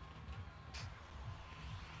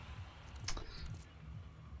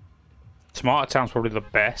 Tomato Town's probably the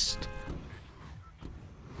best.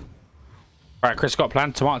 Right, Chris got a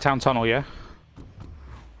plan. Tomato Town tunnel, yeah?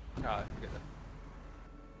 Ah, forget that.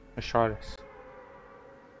 Let's try this.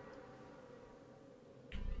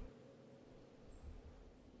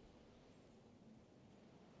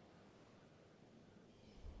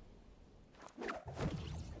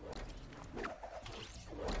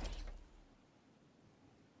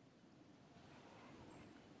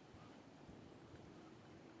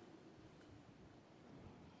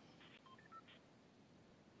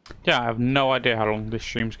 Yeah, I have no idea how long this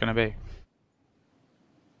stream's gonna be.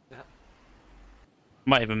 Yeah.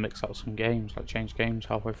 Might even mix up some games, like change games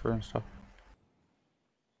halfway through and stuff.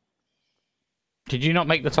 Did you not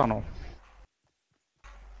make the tunnel?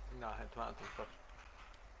 No, I had tomatoes first.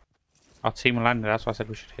 Our team landed, that's why I said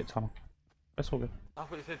we should hit tunnel. That's all good. I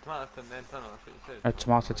thought you said tomatoes and then tunnel, that's what you said. No,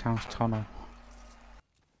 Tomato Town's tunnel.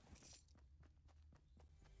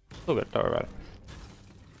 It's all good, don't worry about it.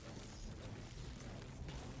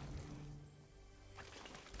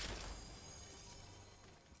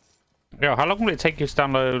 Yeah, how long will it take you to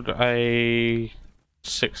download a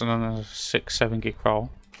 7 gig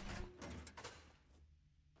file?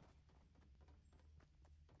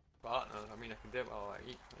 But I mean, I can do it while I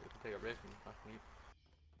eat. I can take a break and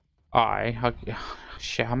I can eat.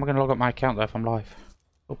 Shit, how am I going to log up my account though if I'm live?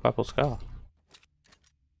 Oh, purple scar.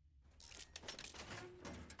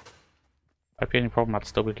 I'd be any problem, I'd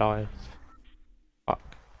still be live. Fuck.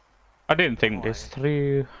 I didn't think this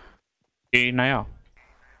through. Now.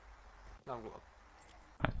 No, I'm good.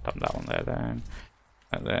 I dump that one there then.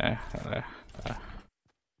 There.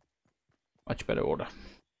 Much better order.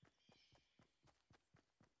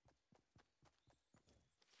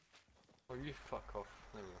 Oh, you fuck off.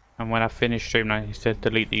 There we go. And when I finish stream now, he said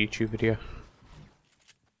delete the YouTube video.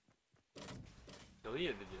 Delete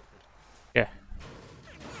it, did you? Yeah.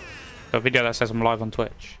 The video that says I'm live on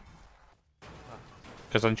Twitch.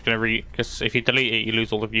 Because I'm just going to because if you delete it, you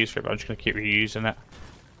lose all the views for it, but I'm just going to keep reusing it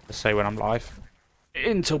to say when I'm live.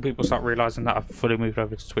 Until people start realising that I've fully moved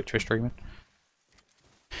over to Twitch for streaming.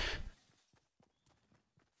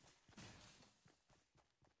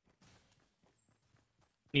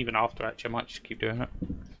 Even after, actually, I might just keep doing it.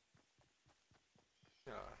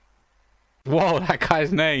 Yeah. Whoa, that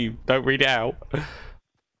guy's name! Don't read it out.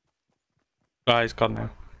 Guy's gone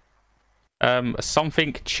now.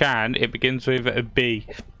 Something Chan, it begins with a B.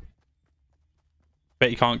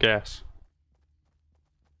 Bet you can't guess.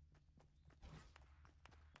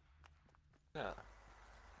 Yeah.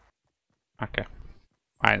 Okay.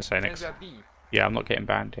 I ain't saying it. B. Yeah, I'm not getting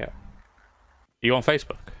banned yet. Are you on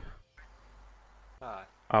Facebook? Aye.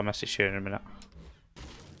 I'll message you in a minute.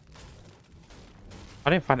 I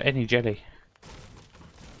didn't find any jelly.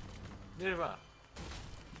 Near that.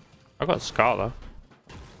 I got a scar though.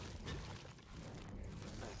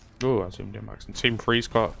 Oh, I zoomed in max. And Team 3's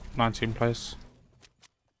got 19 players.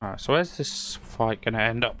 Alright, so where's this fight gonna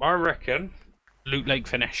end up? I reckon Loot Lake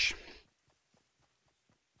finish.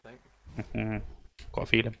 Got a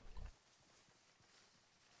feeling.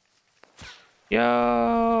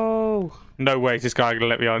 Yo! No way is this guy gonna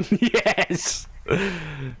let me on. Yes!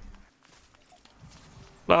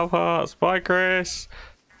 Love hearts. Bye, Chris.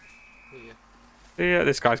 Yeah,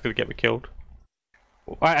 this guy's gonna get me killed.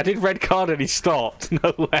 I did red card and he stopped.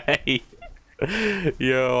 No way.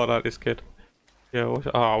 Yo, I like this kid. Yo,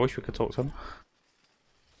 oh, I wish we could talk to him.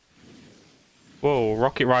 Whoa,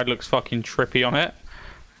 Rocket Ride looks fucking trippy on it.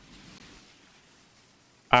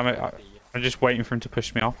 I'm just waiting for him to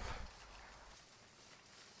push me off.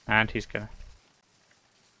 And he's gonna.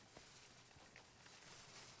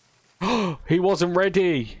 He wasn't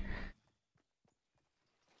ready.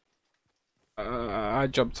 I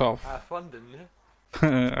jumped off. Fun, didn't you?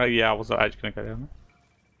 Oh, yeah, I wasn't actually gonna go down.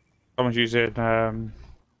 Someone's using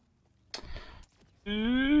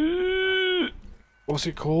what's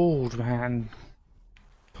it called, man?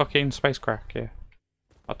 Fucking space crack. Yeah.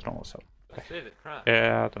 I don't know what's up.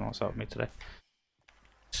 Yeah, I don't know what's up with me today.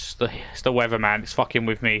 It's the weather, man. It's fucking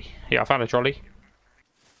with me. Yeah, I found a trolley.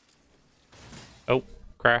 Oh,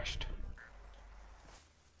 crashed.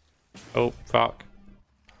 Oh, fuck.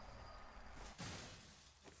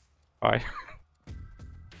 Bye.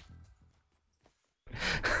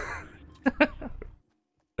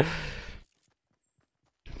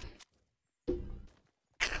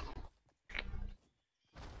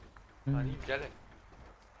 I need jelly.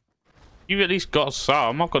 You've at least got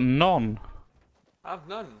some. I've got none. I've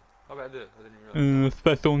none. How about I do? I didn't realise.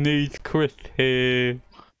 Special needs Chris here.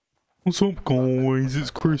 What's up, guys? It's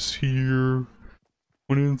Chris here.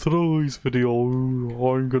 And in today's video,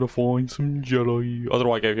 I'm gonna find some jelly. I don't know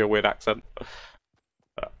why I gave you a weird accent.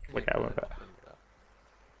 Look at it.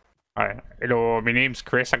 Alright, hello, my name's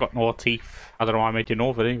Chris. I got no teeth. I don't know why I made you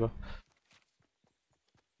Northern either.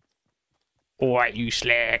 Alright, you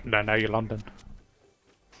slack. No, you're London.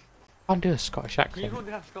 I can't do a Scottish accent. You don't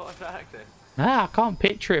have Scottish accent? Nah, I can't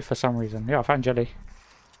picture it for some reason. Yeah, I found jelly.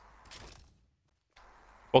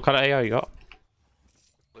 What kind of AO you got?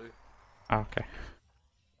 Blue. Oh, okay.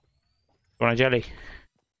 You want a jelly?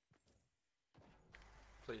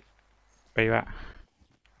 Please. Where you at?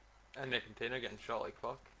 In the container getting shot like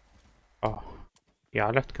fuck. Oh. Yeah,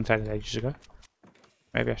 I left the container ages ago.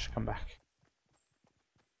 Maybe I should come back.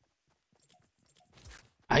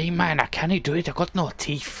 Hey man, I can't do it. I got no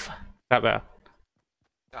teeth. That better?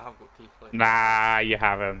 I have got teeth like. Nah, you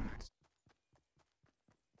haven't.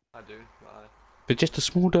 I do, but I... For just a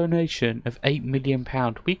small donation of £8 million,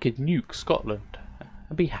 we could nuke Scotland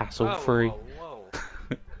and be hassle-free. Whoa.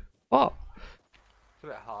 What? It's a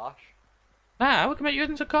bit harsh. Nah, we can make you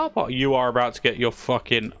into a car park. You are about to get your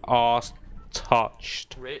fucking ass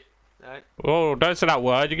touched. Wait, right. Oh, don't say that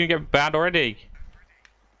word. You're gonna get banned already.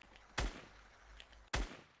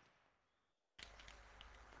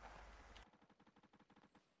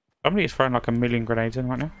 Somebody is throwing like a million grenades in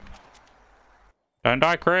right now. Don't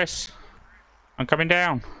die, Chris. I'm coming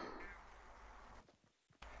down.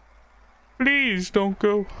 Please don't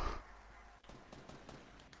go.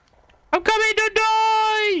 I'm coming to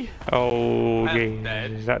die! Oh,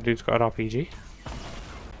 geez. That dude's got an RPG.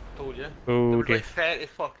 Told you. Oh, there dear. was like 30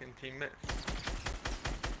 fucking teammates.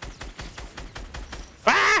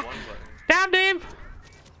 Ah! Down him!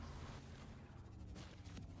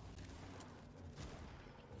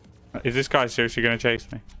 Is this guy seriously going to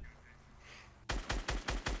chase me?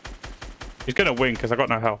 He's going to win because I got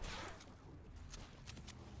no health.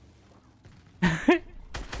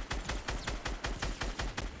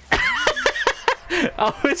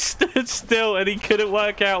 I was stood still and he couldn't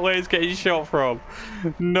work out where he's getting shot from.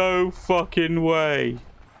 No fucking way.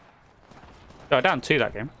 Oh, down 2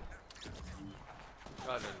 that game.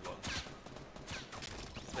 I didn't one.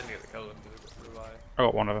 Didn't get the kill them, did it? I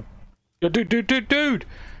got one of them. Yo, dude!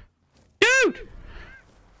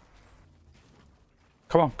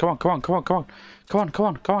 Come on.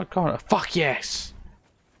 Fuck yes!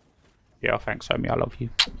 Yeah, thanks, homie. I love you.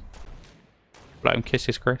 Blow him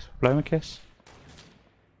kisses, Chris. Blow him a kiss.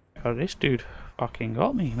 Oh, this dude fucking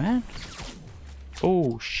got me, man.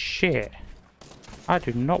 Oh, shit. I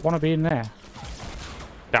do not want to be in there.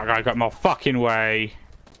 That guy got my fucking way.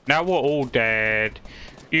 Now we're all dead.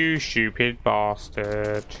 You stupid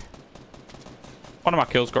bastard. One of my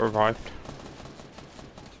kills got revived.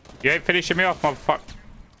 You ain't finishing me off, motherfucker.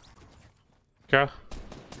 Okay.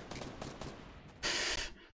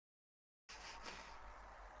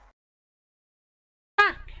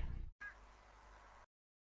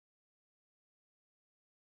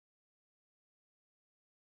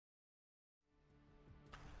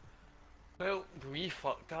 Well, we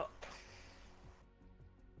fucked up.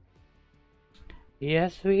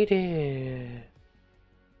 Yes, we did.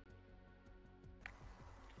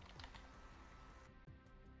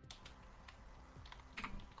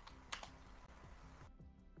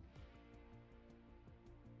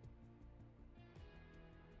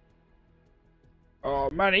 Oh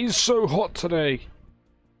man, he's so hot today.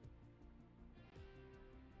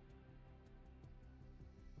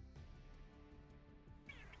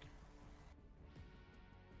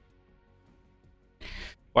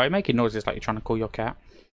 Why are you making noises like you're trying to call your cat?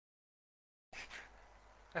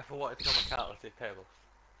 If I wanted to become a cat, I'd say Pebbles.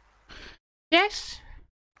 Yes.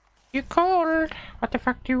 You called. What the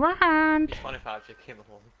fuck do you want? It's funny if I actually came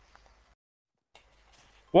along.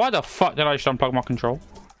 Why the fuck did I just unplug my control?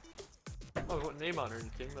 Oh, we've got Neymar in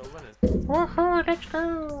the team, they're winning. Woohoo, let's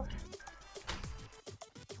go.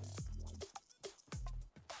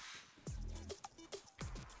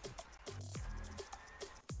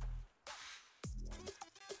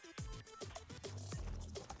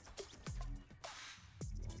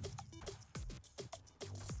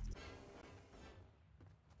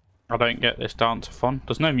 I don't get this dance fun.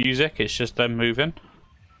 There's no music, it's just them moving.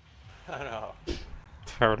 I know.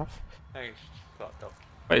 Fair enough. Thanks, fucked up.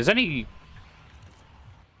 Wait, is any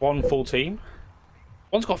one full team?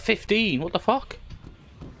 One's got 15, what the fuck?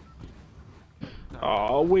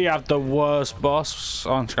 Oh, we have the worst boss.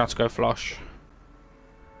 I'm just going to go flush.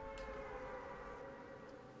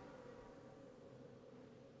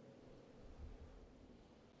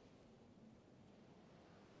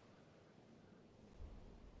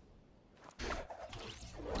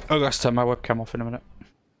 I'm going to turn my webcam off in a minute.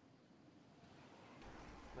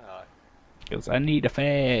 No. Because I need a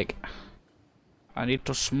fag. I need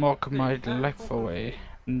to smoke my life away.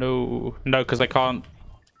 No. No, because I can't.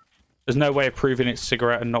 There's no way of proving it's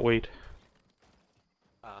cigarette and not weed.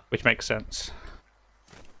 Which makes sense.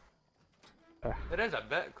 It is a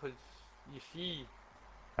bit, because you see...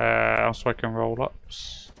 I'm smoking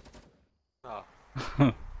roll-ups. Oh.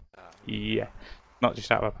 Yeah. Not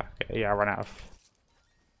just out of my packet. Yeah, I ran out of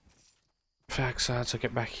fags, so I had to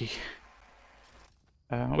get back.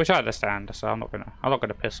 Which I understand, so I'm not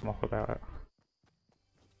gonna piss them off about it.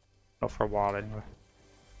 Not for a while anyway.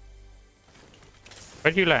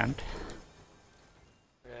 Where'd you land?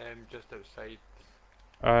 Just outside.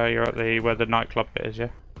 You're at the where the nightclub bit is, yeah?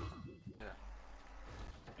 Yeah.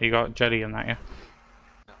 You got jelly in that, yeah?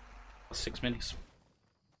 No. 6 minis.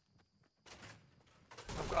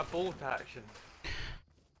 I've got a bolt action.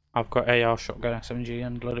 I've got AR, shotgun, SMG,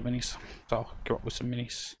 and a load of minis. So I'll go up with some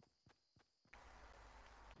minis.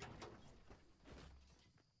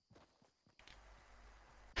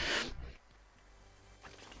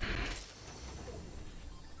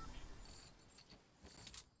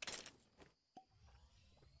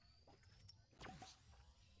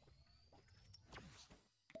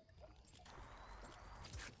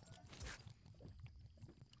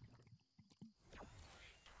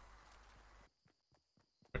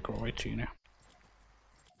 I've got away to you now.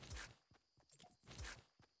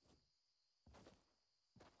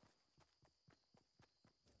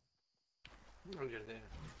 Oh, you're there.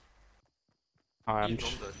 I am. These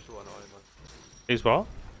gnomes are so annoying, man. Is what?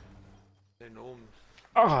 They're gnomes.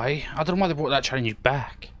 I don't know why they brought that challenge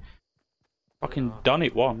back. Fucking Yeah. done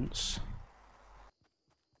it once.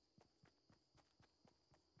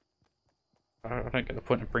 I don't get the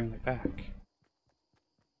point of bringing it back.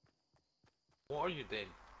 What are you doing?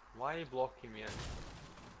 Why are you blocking me in?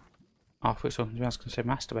 Oh, I thought something else was going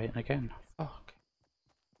to say masturbating again. Fuck.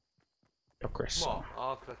 Yo, Chris. What?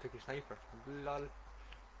 Oh, because I took a sniper. Lol.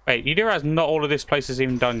 Wait, you do realize not all of this place is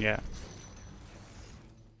even done yet?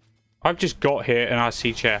 I've just got here and I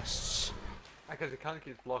see chests. Because the cannon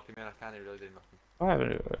keeps blocking me and I can't really do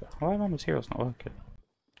nothing. Why are my materials not working?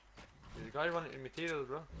 There's a guy running in materials,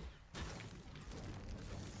 bro.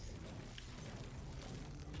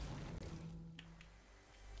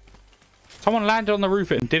 Someone landed on the roof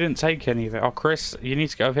and didn't take any of it. Oh, Chris, you need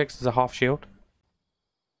to get over here 'cause there's a half shield.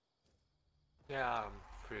 Yeah, I'm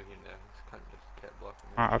freaking there. This can't just keep blocking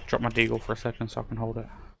me. Alright, I've dropped my deagle for a second so I can hold it.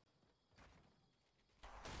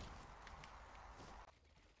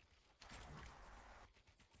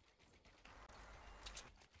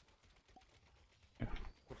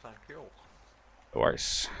 Well, thank you. No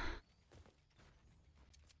worries.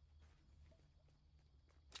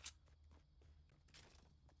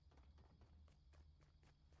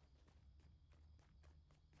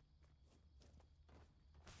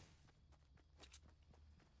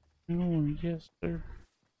 Oh, yes, sir.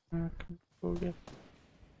 I can go get.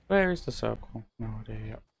 Where is the circle? No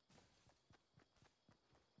idea.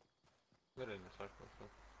 We're in the circle, so.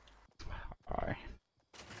 Bye.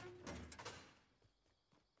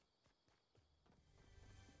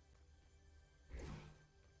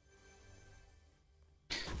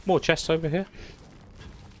 More chests over here.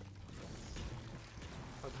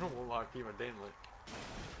 I don't know what our team are doing, like.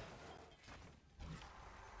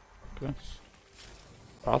 Goodness.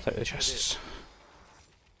 I'll take the chests.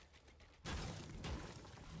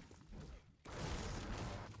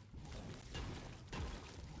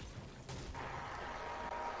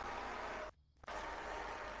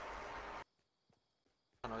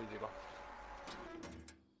 I know you do, but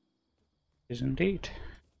Is indeed.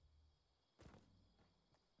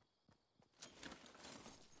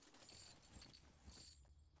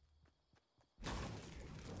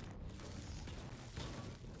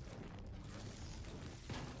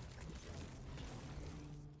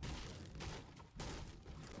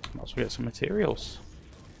 Might as well get some materials.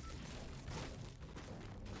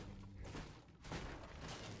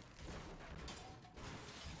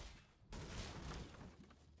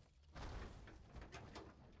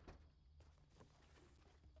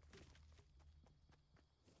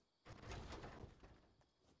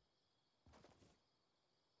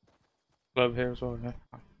 Over here as well, yeah.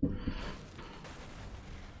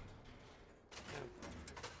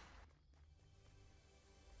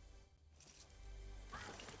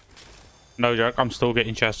 No joke, I'm still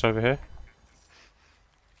getting chests over here.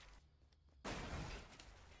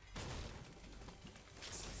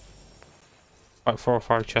 Like 4 or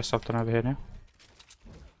 5 chests I've done over here now.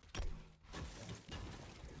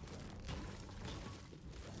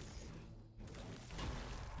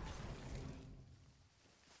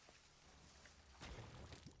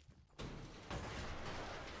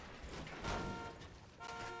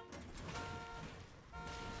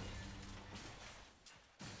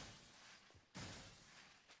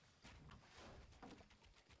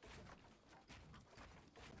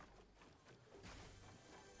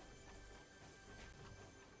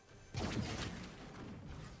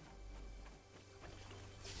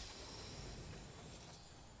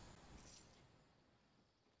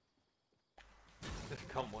 this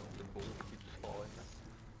cunt wants the ball keeps falling.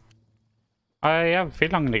 I have a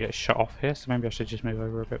feeling I'm going to get shot off here, so maybe I should just move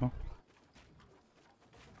over a bit more.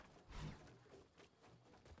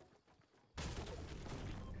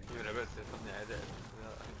 You're about to something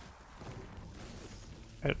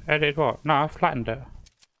edit. Edit what? No, I flattened it.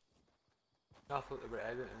 I thought they were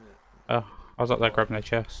editing it. Oh, I was up there grabbing the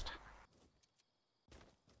chest.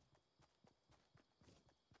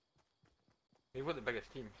 You've got the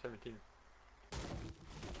biggest team, 17.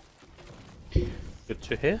 Good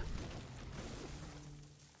to hear.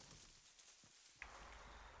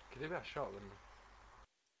 Could they be a shotgun?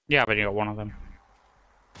 Yeah, I've only got one of them.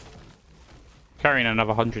 Carrying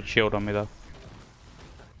another 100 shield on me though.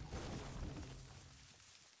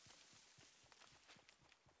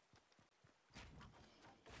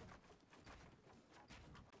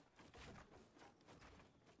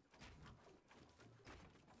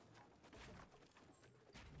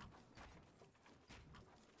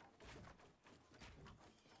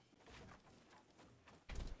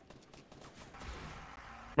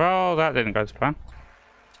 Well, that didn't go to plan.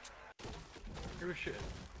 Who was shooting?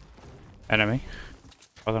 Enemy.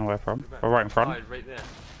 I don't know where from. We're right in front. Oh, right there.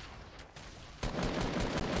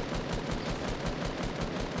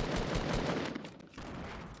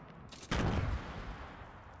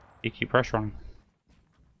 You keep pressure on.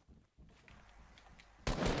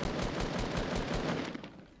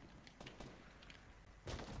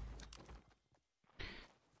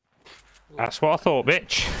 That's what I thought,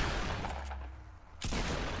 bitch.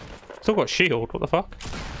 Still got shield, what the fuck?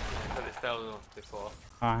 But it fell off before.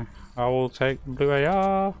 I will take blue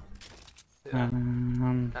AR. Yeah.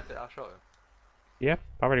 That's it, I shot him. Yep,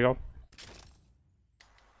 I already got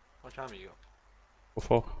What time you got?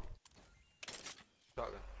 before.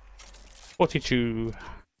 Shotgun. 42.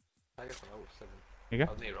 I guess I was 7. There you I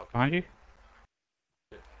go. was near rocket. Behind you.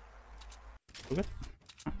 Yeah. All good.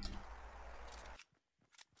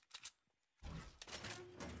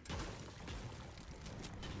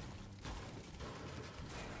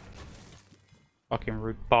 Fucking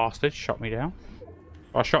rude bastard shot me down.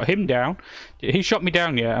 I shot him down. He shot me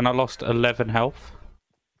down, yeah, and I lost 11 health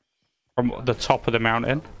from the top of the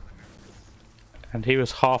mountain. And he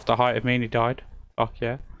was half the height of me and he died. Fuck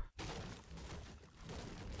yeah.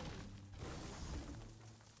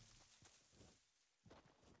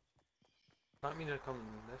 That mean they're coming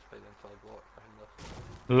this way then, so I block behind us.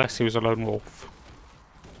 Unless he was a lone wolf.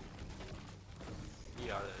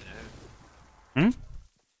 Yeah, I don't know. Hmm?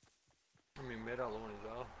 I mean, mid alone as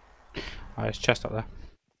well. Oh, there's chest up there.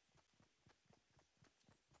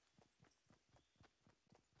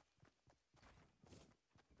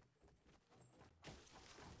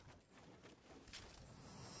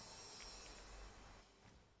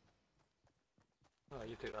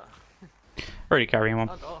 you take that. Already carrying one.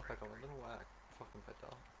 I don't pick up, I don't know why I fucking picked that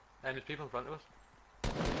up. And there's people in front of us.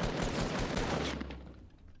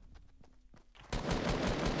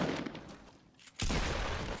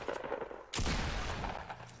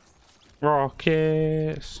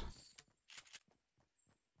 Rockets.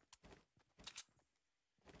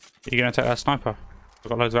 You gonna take that sniper? I've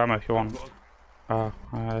got loads of ammo if you want.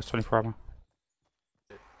 There's 24 ammo.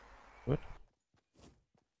 Good.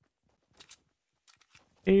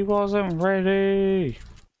 He wasn't ready.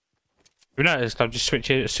 You noticed I've just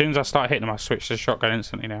switched it. As soon as I start hitting them, I switch to shotgun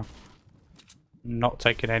instantly now. Not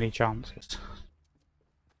taking any chances.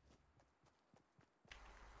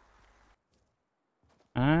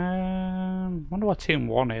 Wonder what team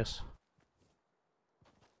 1 is.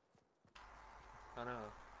 I know.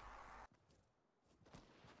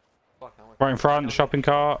 Fuck, Right in front, the shopping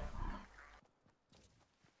cart.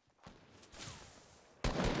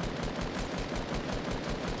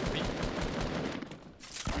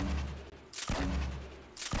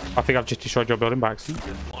 I think I've just destroyed your building by accident.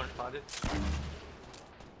 Just launch padded.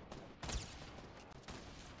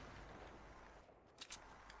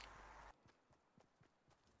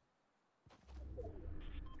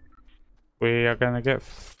 We are gonna get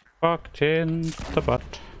fucked in the butt.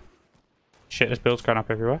 Shit, this build's going up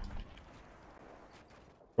everywhere.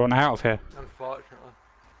 We want out of here. Unfortunately.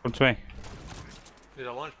 Come to me. There's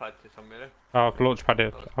a launch pad to somewhere. Oh, I've launch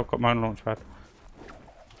padded. I've got my own launch pad.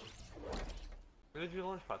 Where did you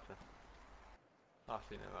launch pad to? Ah, I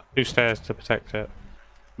see now. 2 stairs to protect it.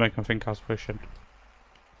 Make them think I was pushing.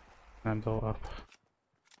 And all up.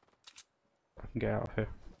 I can get out of here.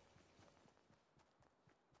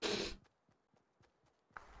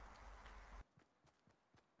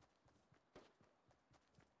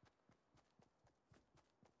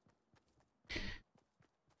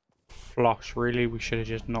 Flush, really? We should have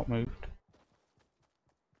just not moved.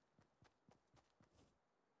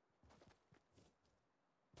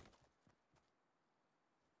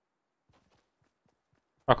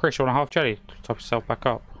 Oh, Chris, you want a half jelly to top yourself back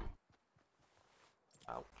up?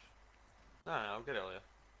 Ouch. No, I'll get it earlier.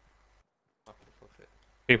 Okay, fuck it.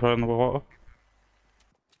 People in the water.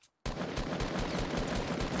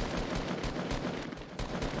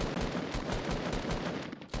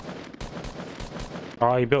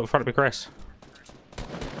 Oh, you built in front of me, Chris.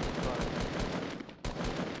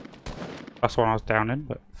 That's the one I was down in,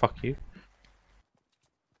 but fuck you.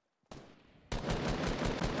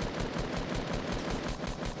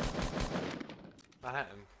 I hit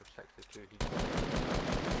him for 62.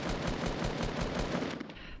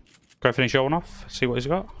 Go finish your one off, see what he's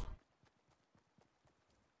got.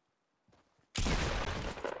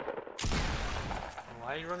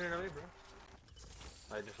 Why are you running away,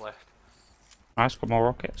 bro? I just left. Nice, got more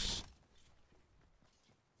rockets.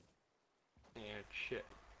 Yeah, shit.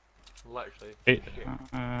 Literally. It, Shit.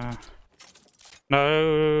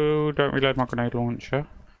 no, don't reload my grenade launcher.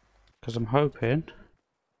 Because I'm hoping...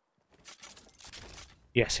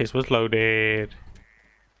 Yes, his was loaded.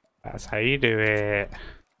 That's how you do it.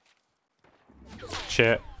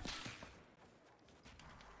 Shit.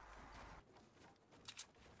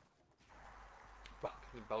 Fuck,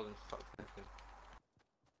 the building's stuck.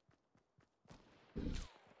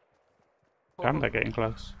 Damn, they're getting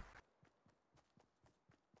close.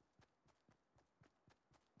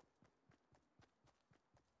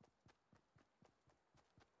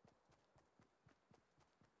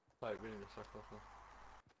 Like, really in a circle.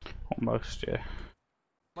 Almost, yeah.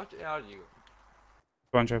 How much AR do you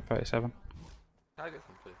got? 237. Can I get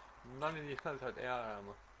some, please? None of these guns had AR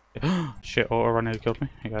ammo. Shit, auto run nearly killed me.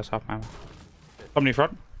 You guys have ammo. Somebody in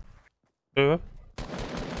front. Over.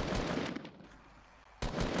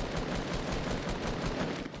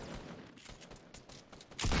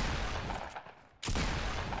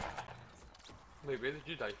 Wait, where did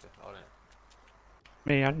you die to? Alright.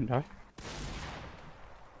 Me, I didn't die.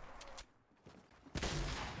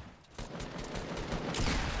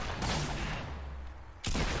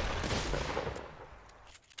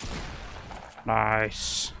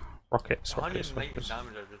 Nice. Rockets, rockets, 190 rockets.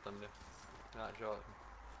 damage I just done there. That shot.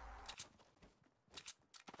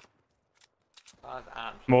 That's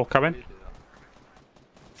absolutely More coming. crazy,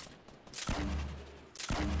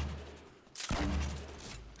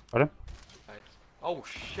 Got him. that. Nice. Oh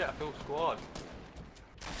shit, a full squad.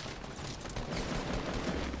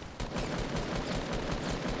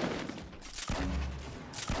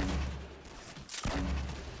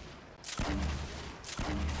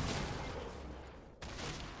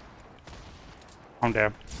 I'm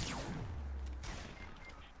down.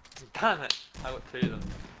 Damn it! I got 2 of them.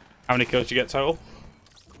 How many kills did you get total?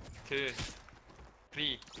 2.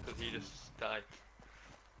 3, because he just died.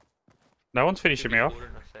 No one's finishing me off. In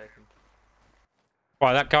a second.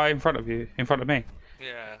 Why, that guy in front of you? In front of me?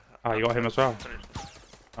 Yeah. Oh, you got him as well? Finished.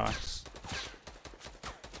 Nice.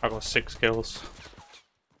 I got 6 kills.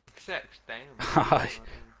 6, damn.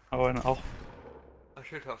 I went off. I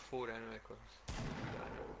should have 4 anyway, cause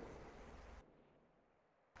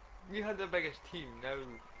you had the biggest team, now...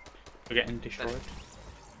 We're getting destroyed.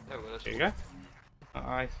 No, well, There you go.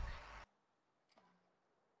 Nice.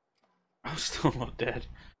 I'm still not dead.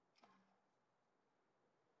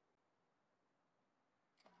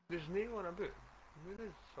 There's no one about. Where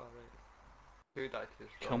is alright? Who died to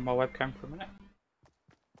this? Kill my webcam for a minute.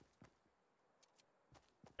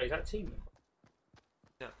 Wait, is that team?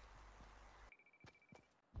 Yeah.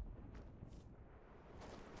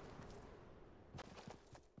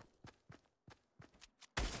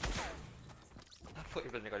 I thought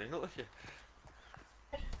you wasn't going to notice you.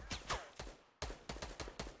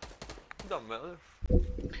 Done well.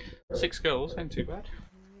 6 kills, ain't too bad.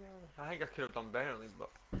 I think I could have done better, but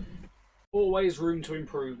Always room to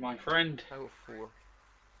improve, my friend. I got 4.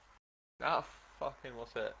 That fucking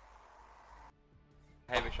what's it?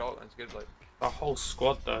 Heavy shotgun's good, like. The whole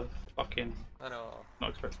squad, though. Fucking. I know.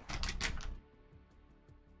 Not expecting.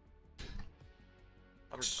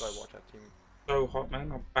 I'm just going to watch that team. So hot, man.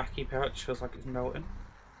 My backy pouch feels like it's melting.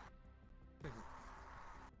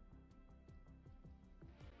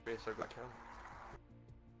 Racer got kill.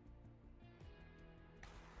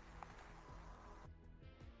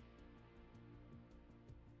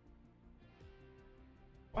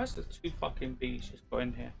 Why is the 2 fucking bees just got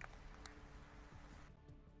in here?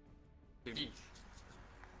 2 Bs.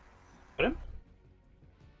 Put him?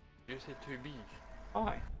 You say 2 Bs.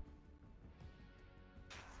 Why?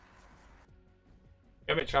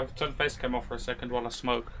 Yeah, bitch, I've turned Facecam off for a second while I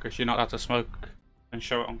smoke, because you're not allowed to smoke and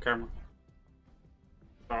show it on camera.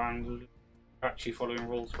 So I'm actually following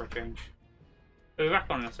rules for a change. It'll be back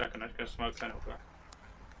on in a second, I'm just gonna smoke, then it'll go back.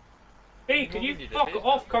 Hey, can you fuck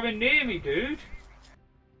off coming near me, dude?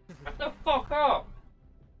 Shut the fuck up!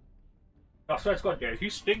 I swear to God, Joe, if you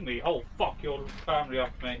sting me, I'll fuck your family up,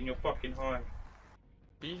 mate, and you're fucking high.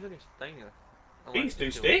 Bees really sting you. Bees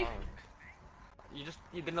do sting?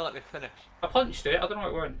 You didn't let me finish. I punched it, I don't know what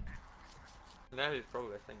it went. Now he's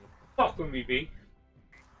probably stinging. Fuck with me, bee.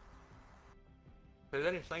 But he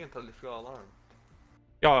didn't sting until they feel alarmed.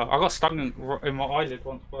 Yeah, I got stung in my eyelid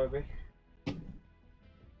once by a bee.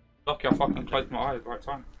 Lucky I fucking closed my eyes at the right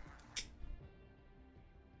time.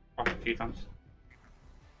 A few times.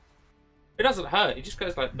 It doesn't hurt, it just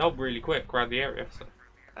goes like numb really quick around the area. So.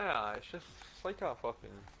 Yeah, it's like a fucking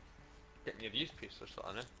getting your use piece or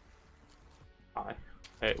something, eh? Aye.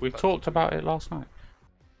 Hey, we've talked about it last night.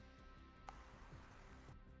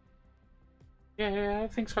 Yeah,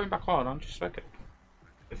 everything's coming back on, I'm just smoking.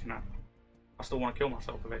 If not, I still want to kill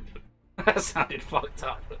myself eventually. That sounded fucked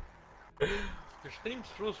up. Your stream's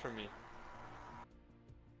froze for me.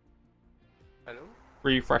 Hello?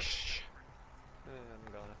 Refresh.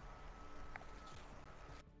 I'm gonna.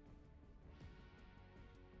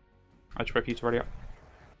 I just wait for you to ready up.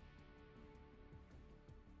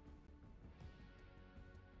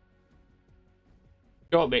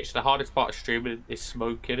 You know what, Mitch? The hardest part of streaming is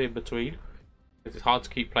smoking in between. Because it's hard to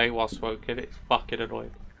keep playing while smoking. It's fucking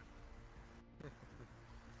annoying.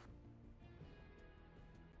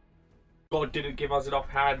 God didn't give us enough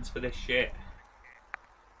hands for this shit.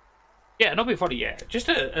 Yeah, not being funny, yeah. Just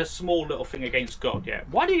a small little thing against God, yeah.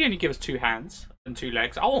 Why do you only give us 2 hands and 2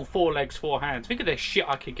 legs? I want 4 legs, 4 hands. Think of the shit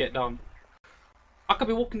I could get done. I could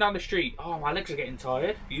be walking down the street. Oh, my legs are getting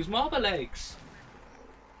tired. Use my other legs.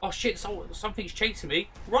 Oh shit, something's chasing me.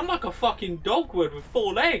 Run like a fucking dog would with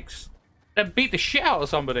 4 legs. Then beat the shit out of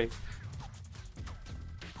somebody.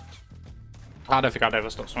 I don't think I'd ever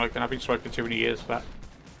stop smoking. I've been smoking too many years for that.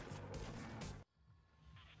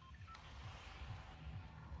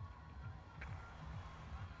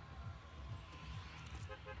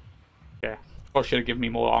 Yeah. God should have given me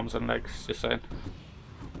more arms and legs, just saying.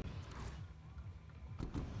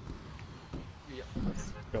 Yeah.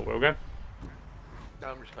 Go, we'll go. No,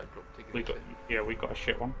 I'm just going to drop tickets. We got a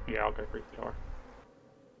shit one. Yeah, I'll go briefly. Alright.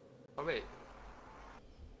 Oh wait.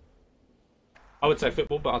 I would say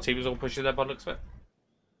football, but our team is all pushing their by the looks of it.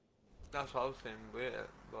 That's what I was saying, wait,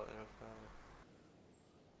 but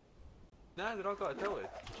nah, they're all got a telly.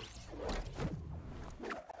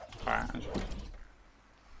 Alright,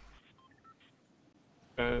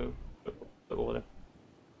 go football then.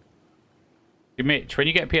 Hey, Mitch, when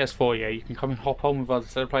you get a PS4, yeah, you can come and hop on with us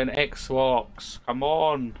instead of playing Xbox. Come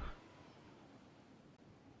on.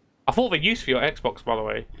 I thought they used for your Xbox, by the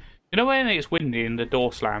way. You know when it's windy and the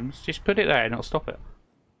door slams? Just put it there and it'll stop it.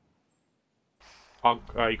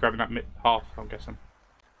 You're grabbing that half, I'm guessing.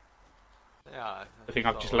 Yeah. The thing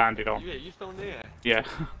I've just landed on. Yeah, you still there? Yeah.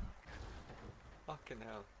 Fucking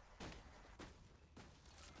hell.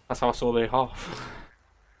 That's how I saw the half.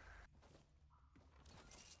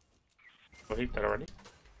 Well, he's dead already.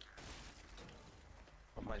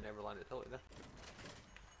 I might never land it tilted there.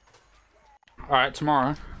 Alright,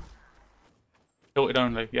 tomorrow. Tilted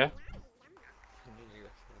only, yeah?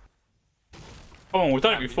 Come on, we've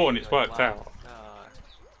done it before and it's worked out.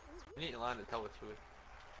 You need to land it tilted through it.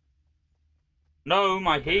 No,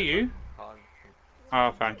 I hear you. Oh,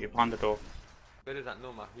 I found you behind the door. Where is that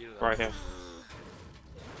Noma? Here. Right here.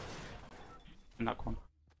 In that corner.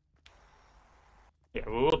 Yeah,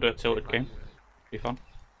 we will do a tilted game. Be fun.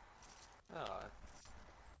 I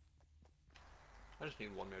just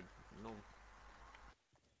need one more gnome.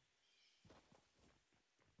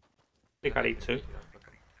 I think I need two.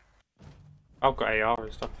 I've got AR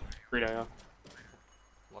and stuff. 3 AR.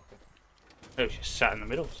 Lucky. It was just sat in the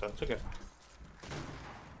middle, so I took it.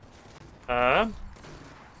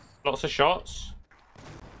 Lots of shots.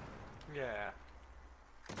 Yeah.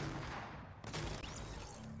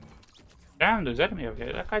 Damn, there's enemy over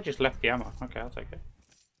here. That guy just left the ammo. Okay, I'll take it.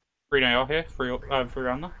 3 AR here, 3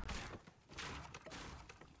 round there.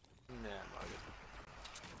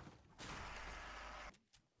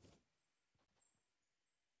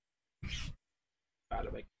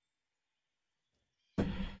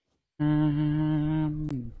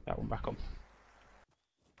 That one back on.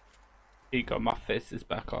 You got my fist is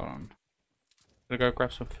back on. Gonna go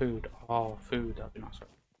grab some food. Oh, food, that'd be nice.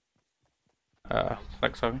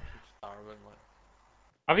 Thanks, Tommy.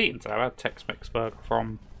 I've eaten today. I had Tex-Mex burger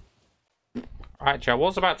from. Actually, I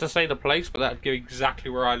was about to say the place, but that'd give exactly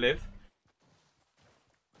where I live.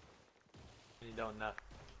 You don't know.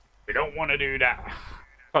 We don't want to do that.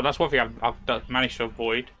 But that's one thing I've managed to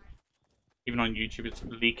avoid. Even on YouTube, it's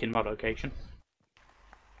leaking my location.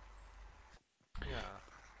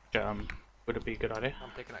 Yeah. Would it be a good idea? I'm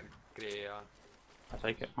taking that grey. I'll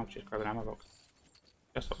take it. I'll just grab an ammo box.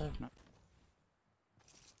 Just up there, isn't it?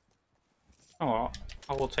 Oh, well,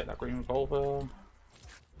 I will take that green revolver.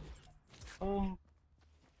 Oh,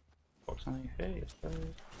 box underneath here, yes,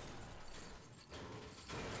 please.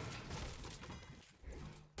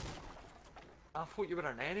 I thought you were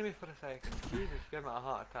an enemy for a second. Jesus, give me a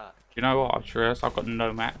heart attack. Do you know what? I've realised I've got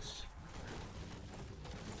no mats.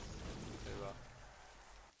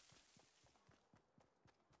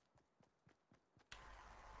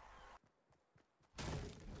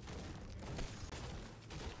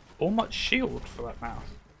 Or much shield for that now.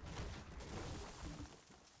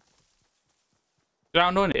 You know how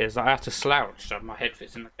annoying it is? I have to slouch so my head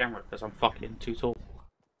fits in the camera because I'm fucking too tall.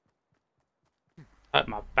 Hurt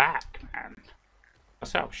my back, man. I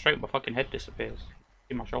sit up straight, my fucking head disappears.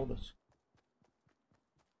 See my shoulders.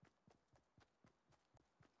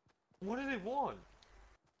 What do they want?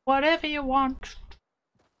 Whatever you want.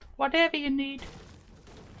 Whatever you need.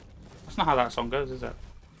 That's not how that song goes, is it?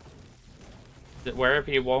 Is it wherever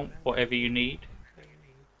you want, whatever you need?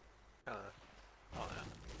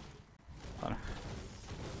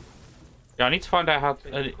 Yeah, I need to find out how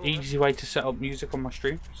an easy way to set up music on my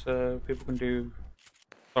stream so people can do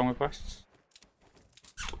song requests.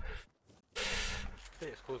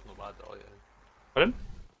 Status quo's not bad at all, yeah. Pardon?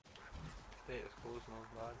 Status quo's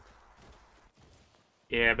not bad.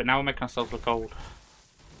 Yeah, but now we're making ourselves look old.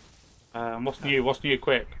 What's new? What's new?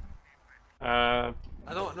 Quick.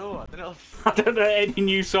 I don't know. I don't know. I don't know any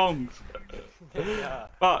new songs. Yeah.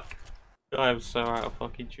 Fuck. I am so out of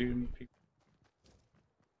fucking tune.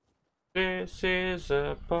 This is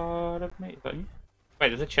a part of me. Is that you? Wait,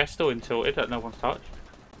 there's a chest still in tilted that no one's touched.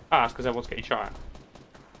 Ah, that's because everyone's getting shot at.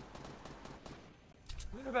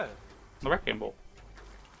 What about it? The wrecking ball.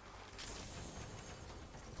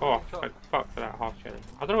 Oh, fuck for that half jelly.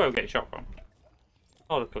 I don't know where we're getting shot from.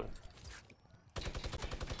 Oh, look at it.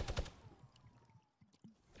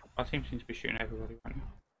 Our team seems to be shooting everybody right now.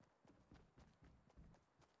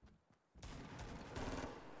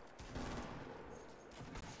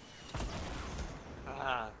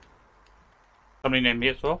 Ah. Somebody named me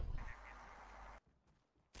as well.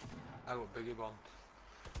 I got boogie bombed.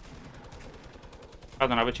 I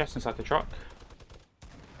don't have a chest inside the truck.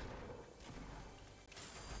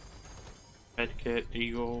 Medkit,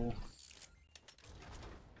 eagle.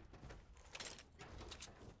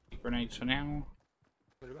 Grenades for now.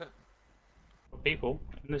 What about? People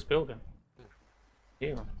in this building.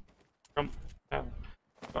 Here. Come. Got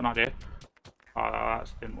an idea. Oh,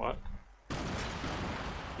 that didn't work.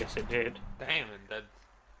 Yes, it did. Damn, it did.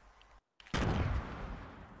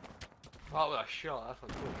 Oh, with a shot, that's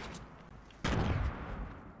not cool.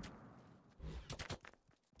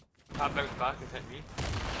 That bounced back and hit me.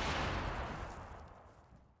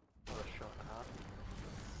 Another shot and a half.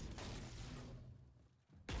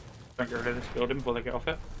 Don't get rid of this building before they get off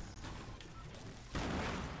it.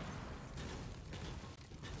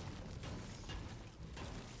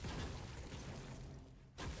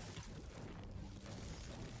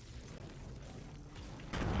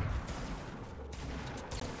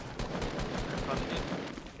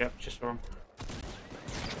 Yep, just saw him.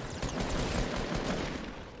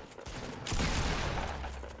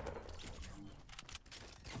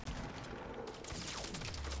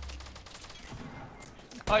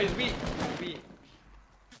 Oh, he's weak. He's weak.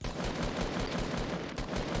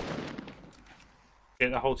 Yeah,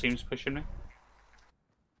 the whole team's pushing me.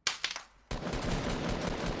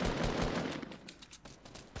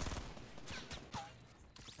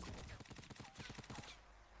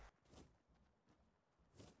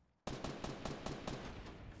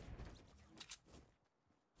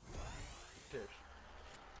 Cheers.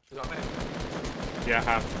 You got me? Yeah, I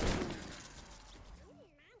have.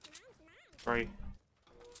 3.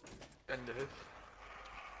 End of his.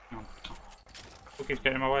 Oh. Who keeps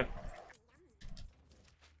getting in my way?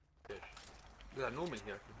 Cheers. There's a gnome in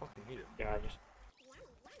here. I can fucking hear it. Yeah, I just...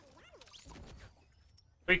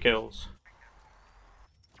 3 kills.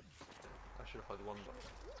 I should have had one, but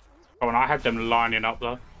Oh, and I had them lining up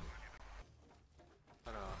though.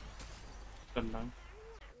 I know. Didn't know.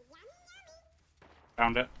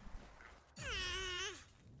 Found it. You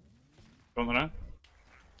want to know?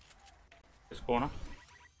 This corner.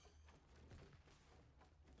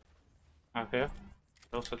 Out here.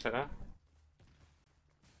 Also take that.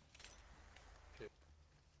 Okay.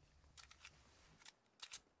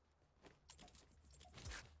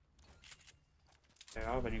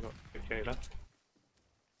 Yeah, I've only got 58 left.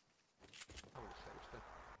 I would have said it's good.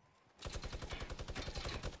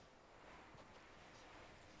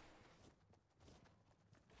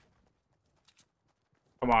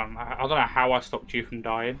 Come on, I don't know how I stopped you from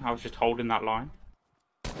dying. I was just holding that line.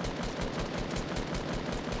 Good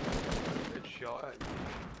shot at you.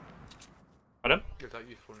 Pardon? Gives out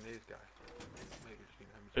useful nades, guy. Maybe it's been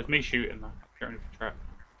him. It's me shooting though. Shooting for trap.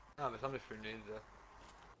 No, there's somebody through nades there.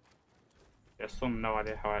 Yeah, still no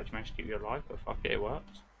idea how I actually managed to keep you alive, but fuck it, it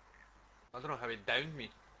worked. I don't know how he downed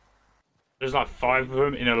me. There's like 5 of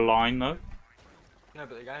them in a line though. Yeah,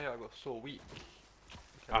 but the guy I got so weak.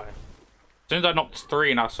 Okay. As soon as I knocked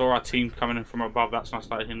 3 and I saw our team coming in from above, that's when I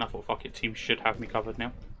started thinking, I thought, fuck it, team should have me covered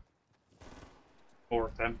now. 4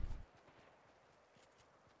 of them.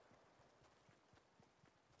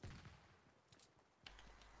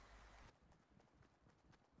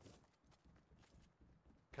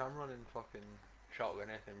 I'm running fucking shotgun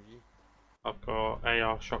SMG. I've got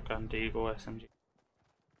AR, shotgun, deagle, SMG.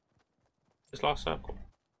 This last circle.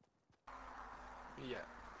 Yeah.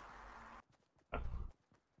 Oh.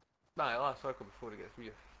 Nah, last circle before it gets me,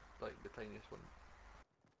 like the tiniest one.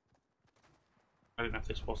 I don't know if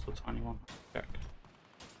this was the tiny one. Check.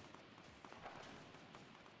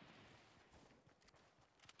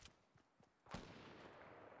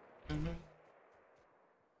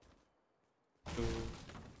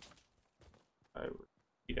 I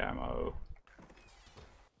need ammo.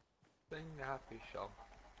 Sing the happy song.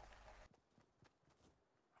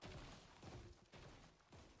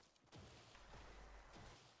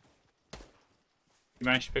 You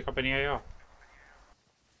managed to pick up any AR?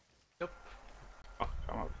 Yep. Oh,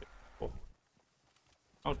 come up here. Oh.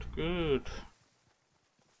 Not good.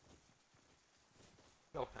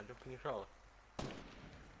 Oh, can I jump in your shower?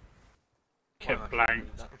 Kept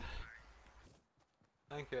blanked.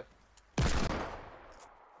 Thank you.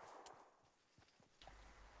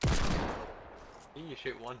 You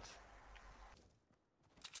shoot once.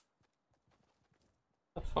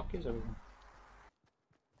 What the fuck is everyone?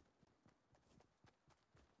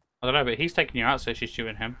 I don't know, but he's taking you out, so she's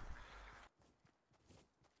shooting him.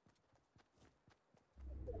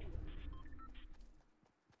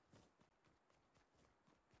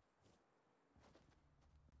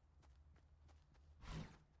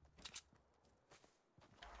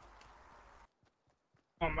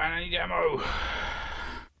 Oh man, I need ammo.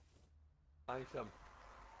 I some.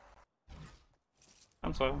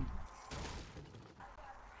 I'm sorry.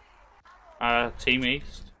 Team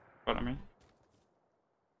East. What I mean.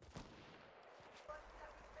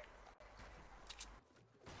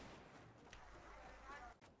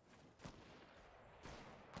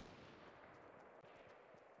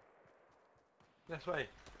 This way.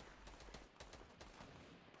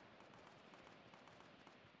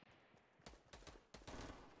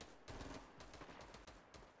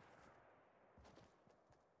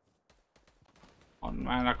 Oh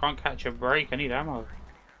man, I can't catch a break. I need ammo.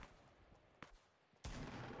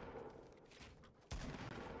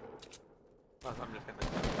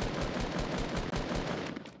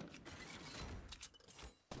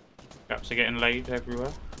 are getting laid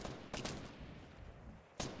everywhere.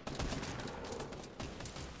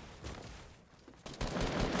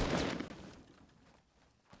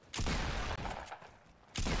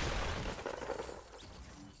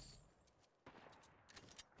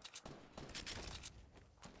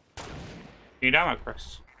 Need ammo,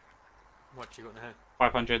 Chris? What you got now?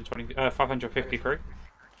 553.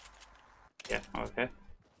 Yeah, okay.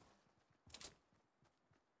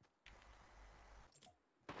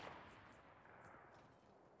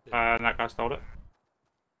 And that guy stole it.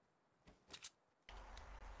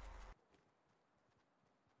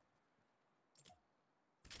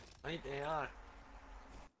 I need AR.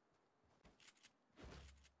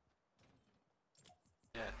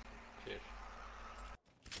 Yeah, cheers.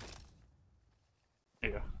 There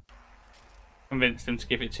you go. Convinced him to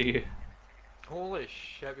give it to you. Holy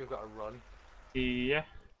shit, we've got to run. Yeah.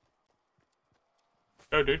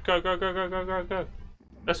 Go, dude. Go, go, go, go, go, go, go.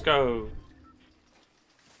 Let's go.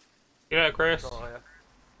 Yeah, Chris. Oh,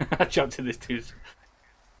 yeah. I jumped in this dude's.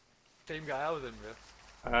 Same guy I was in with.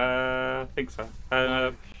 I think so.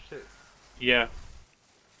 Shit. Yeah.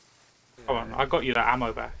 Come on, I got you that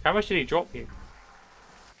ammo back. How much did he drop you?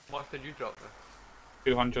 What did you drop me?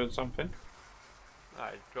 200 something.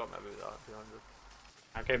 I dropped me about that, 200.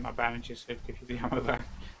 I gave my bandages to give you the ammo back.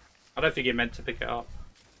 I don't think he meant to pick it up.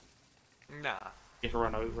 Nah. Just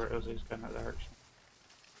run over it as he's going that direction.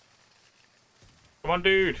 Come on,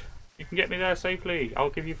 dude. You can get me there safely. I'll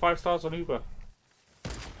give you 5 stars on Uber.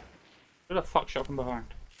 Who the fuck shot from behind?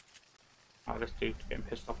 Oh, this dude's getting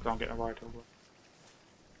pissed off because I'm getting a ride over.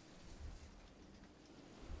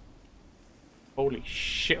 Holy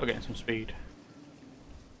shit, I'm getting some speed.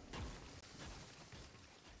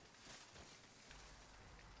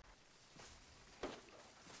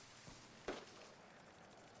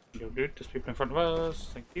 Yo, dude, there's people in front of us.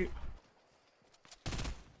 Thank you.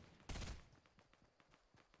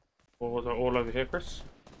 Or they're all over here, Chris.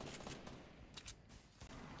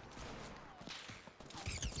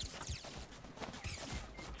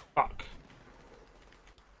 Fuck.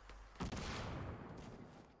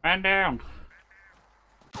 Man down.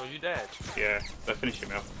 Oh, you dead? Yeah, they're finishing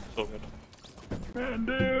me off. It's all good. Man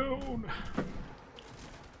down.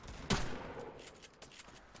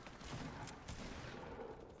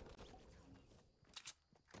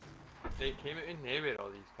 They came out in nowhere, all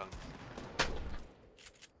these cunts.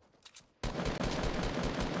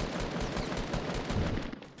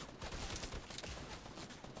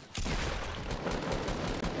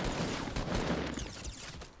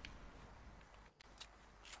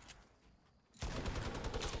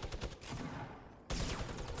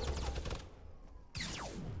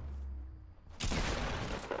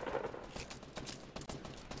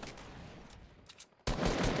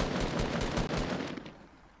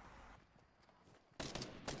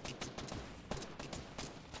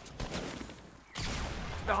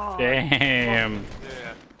 Oh, Damn.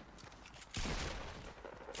 yeah.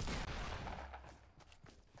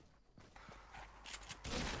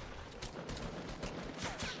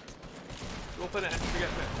 Open it, forget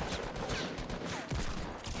it.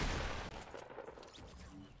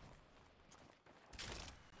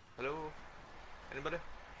 Hello? Anybody?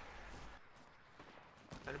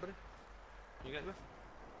 Anybody? You get me?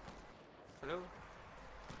 Hello?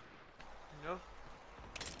 No?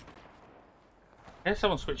 There's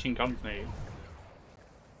someone switching guns near you.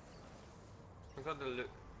 I got the loot.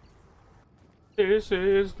 This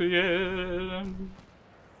is the end.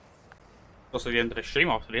 Also the end of the stream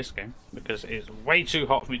after this game, because it is way too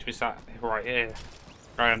hot for me to be sat right here.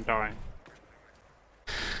 I am dying.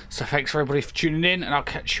 So thanks for everybody for tuning in, and I'll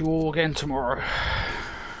catch you all again tomorrow.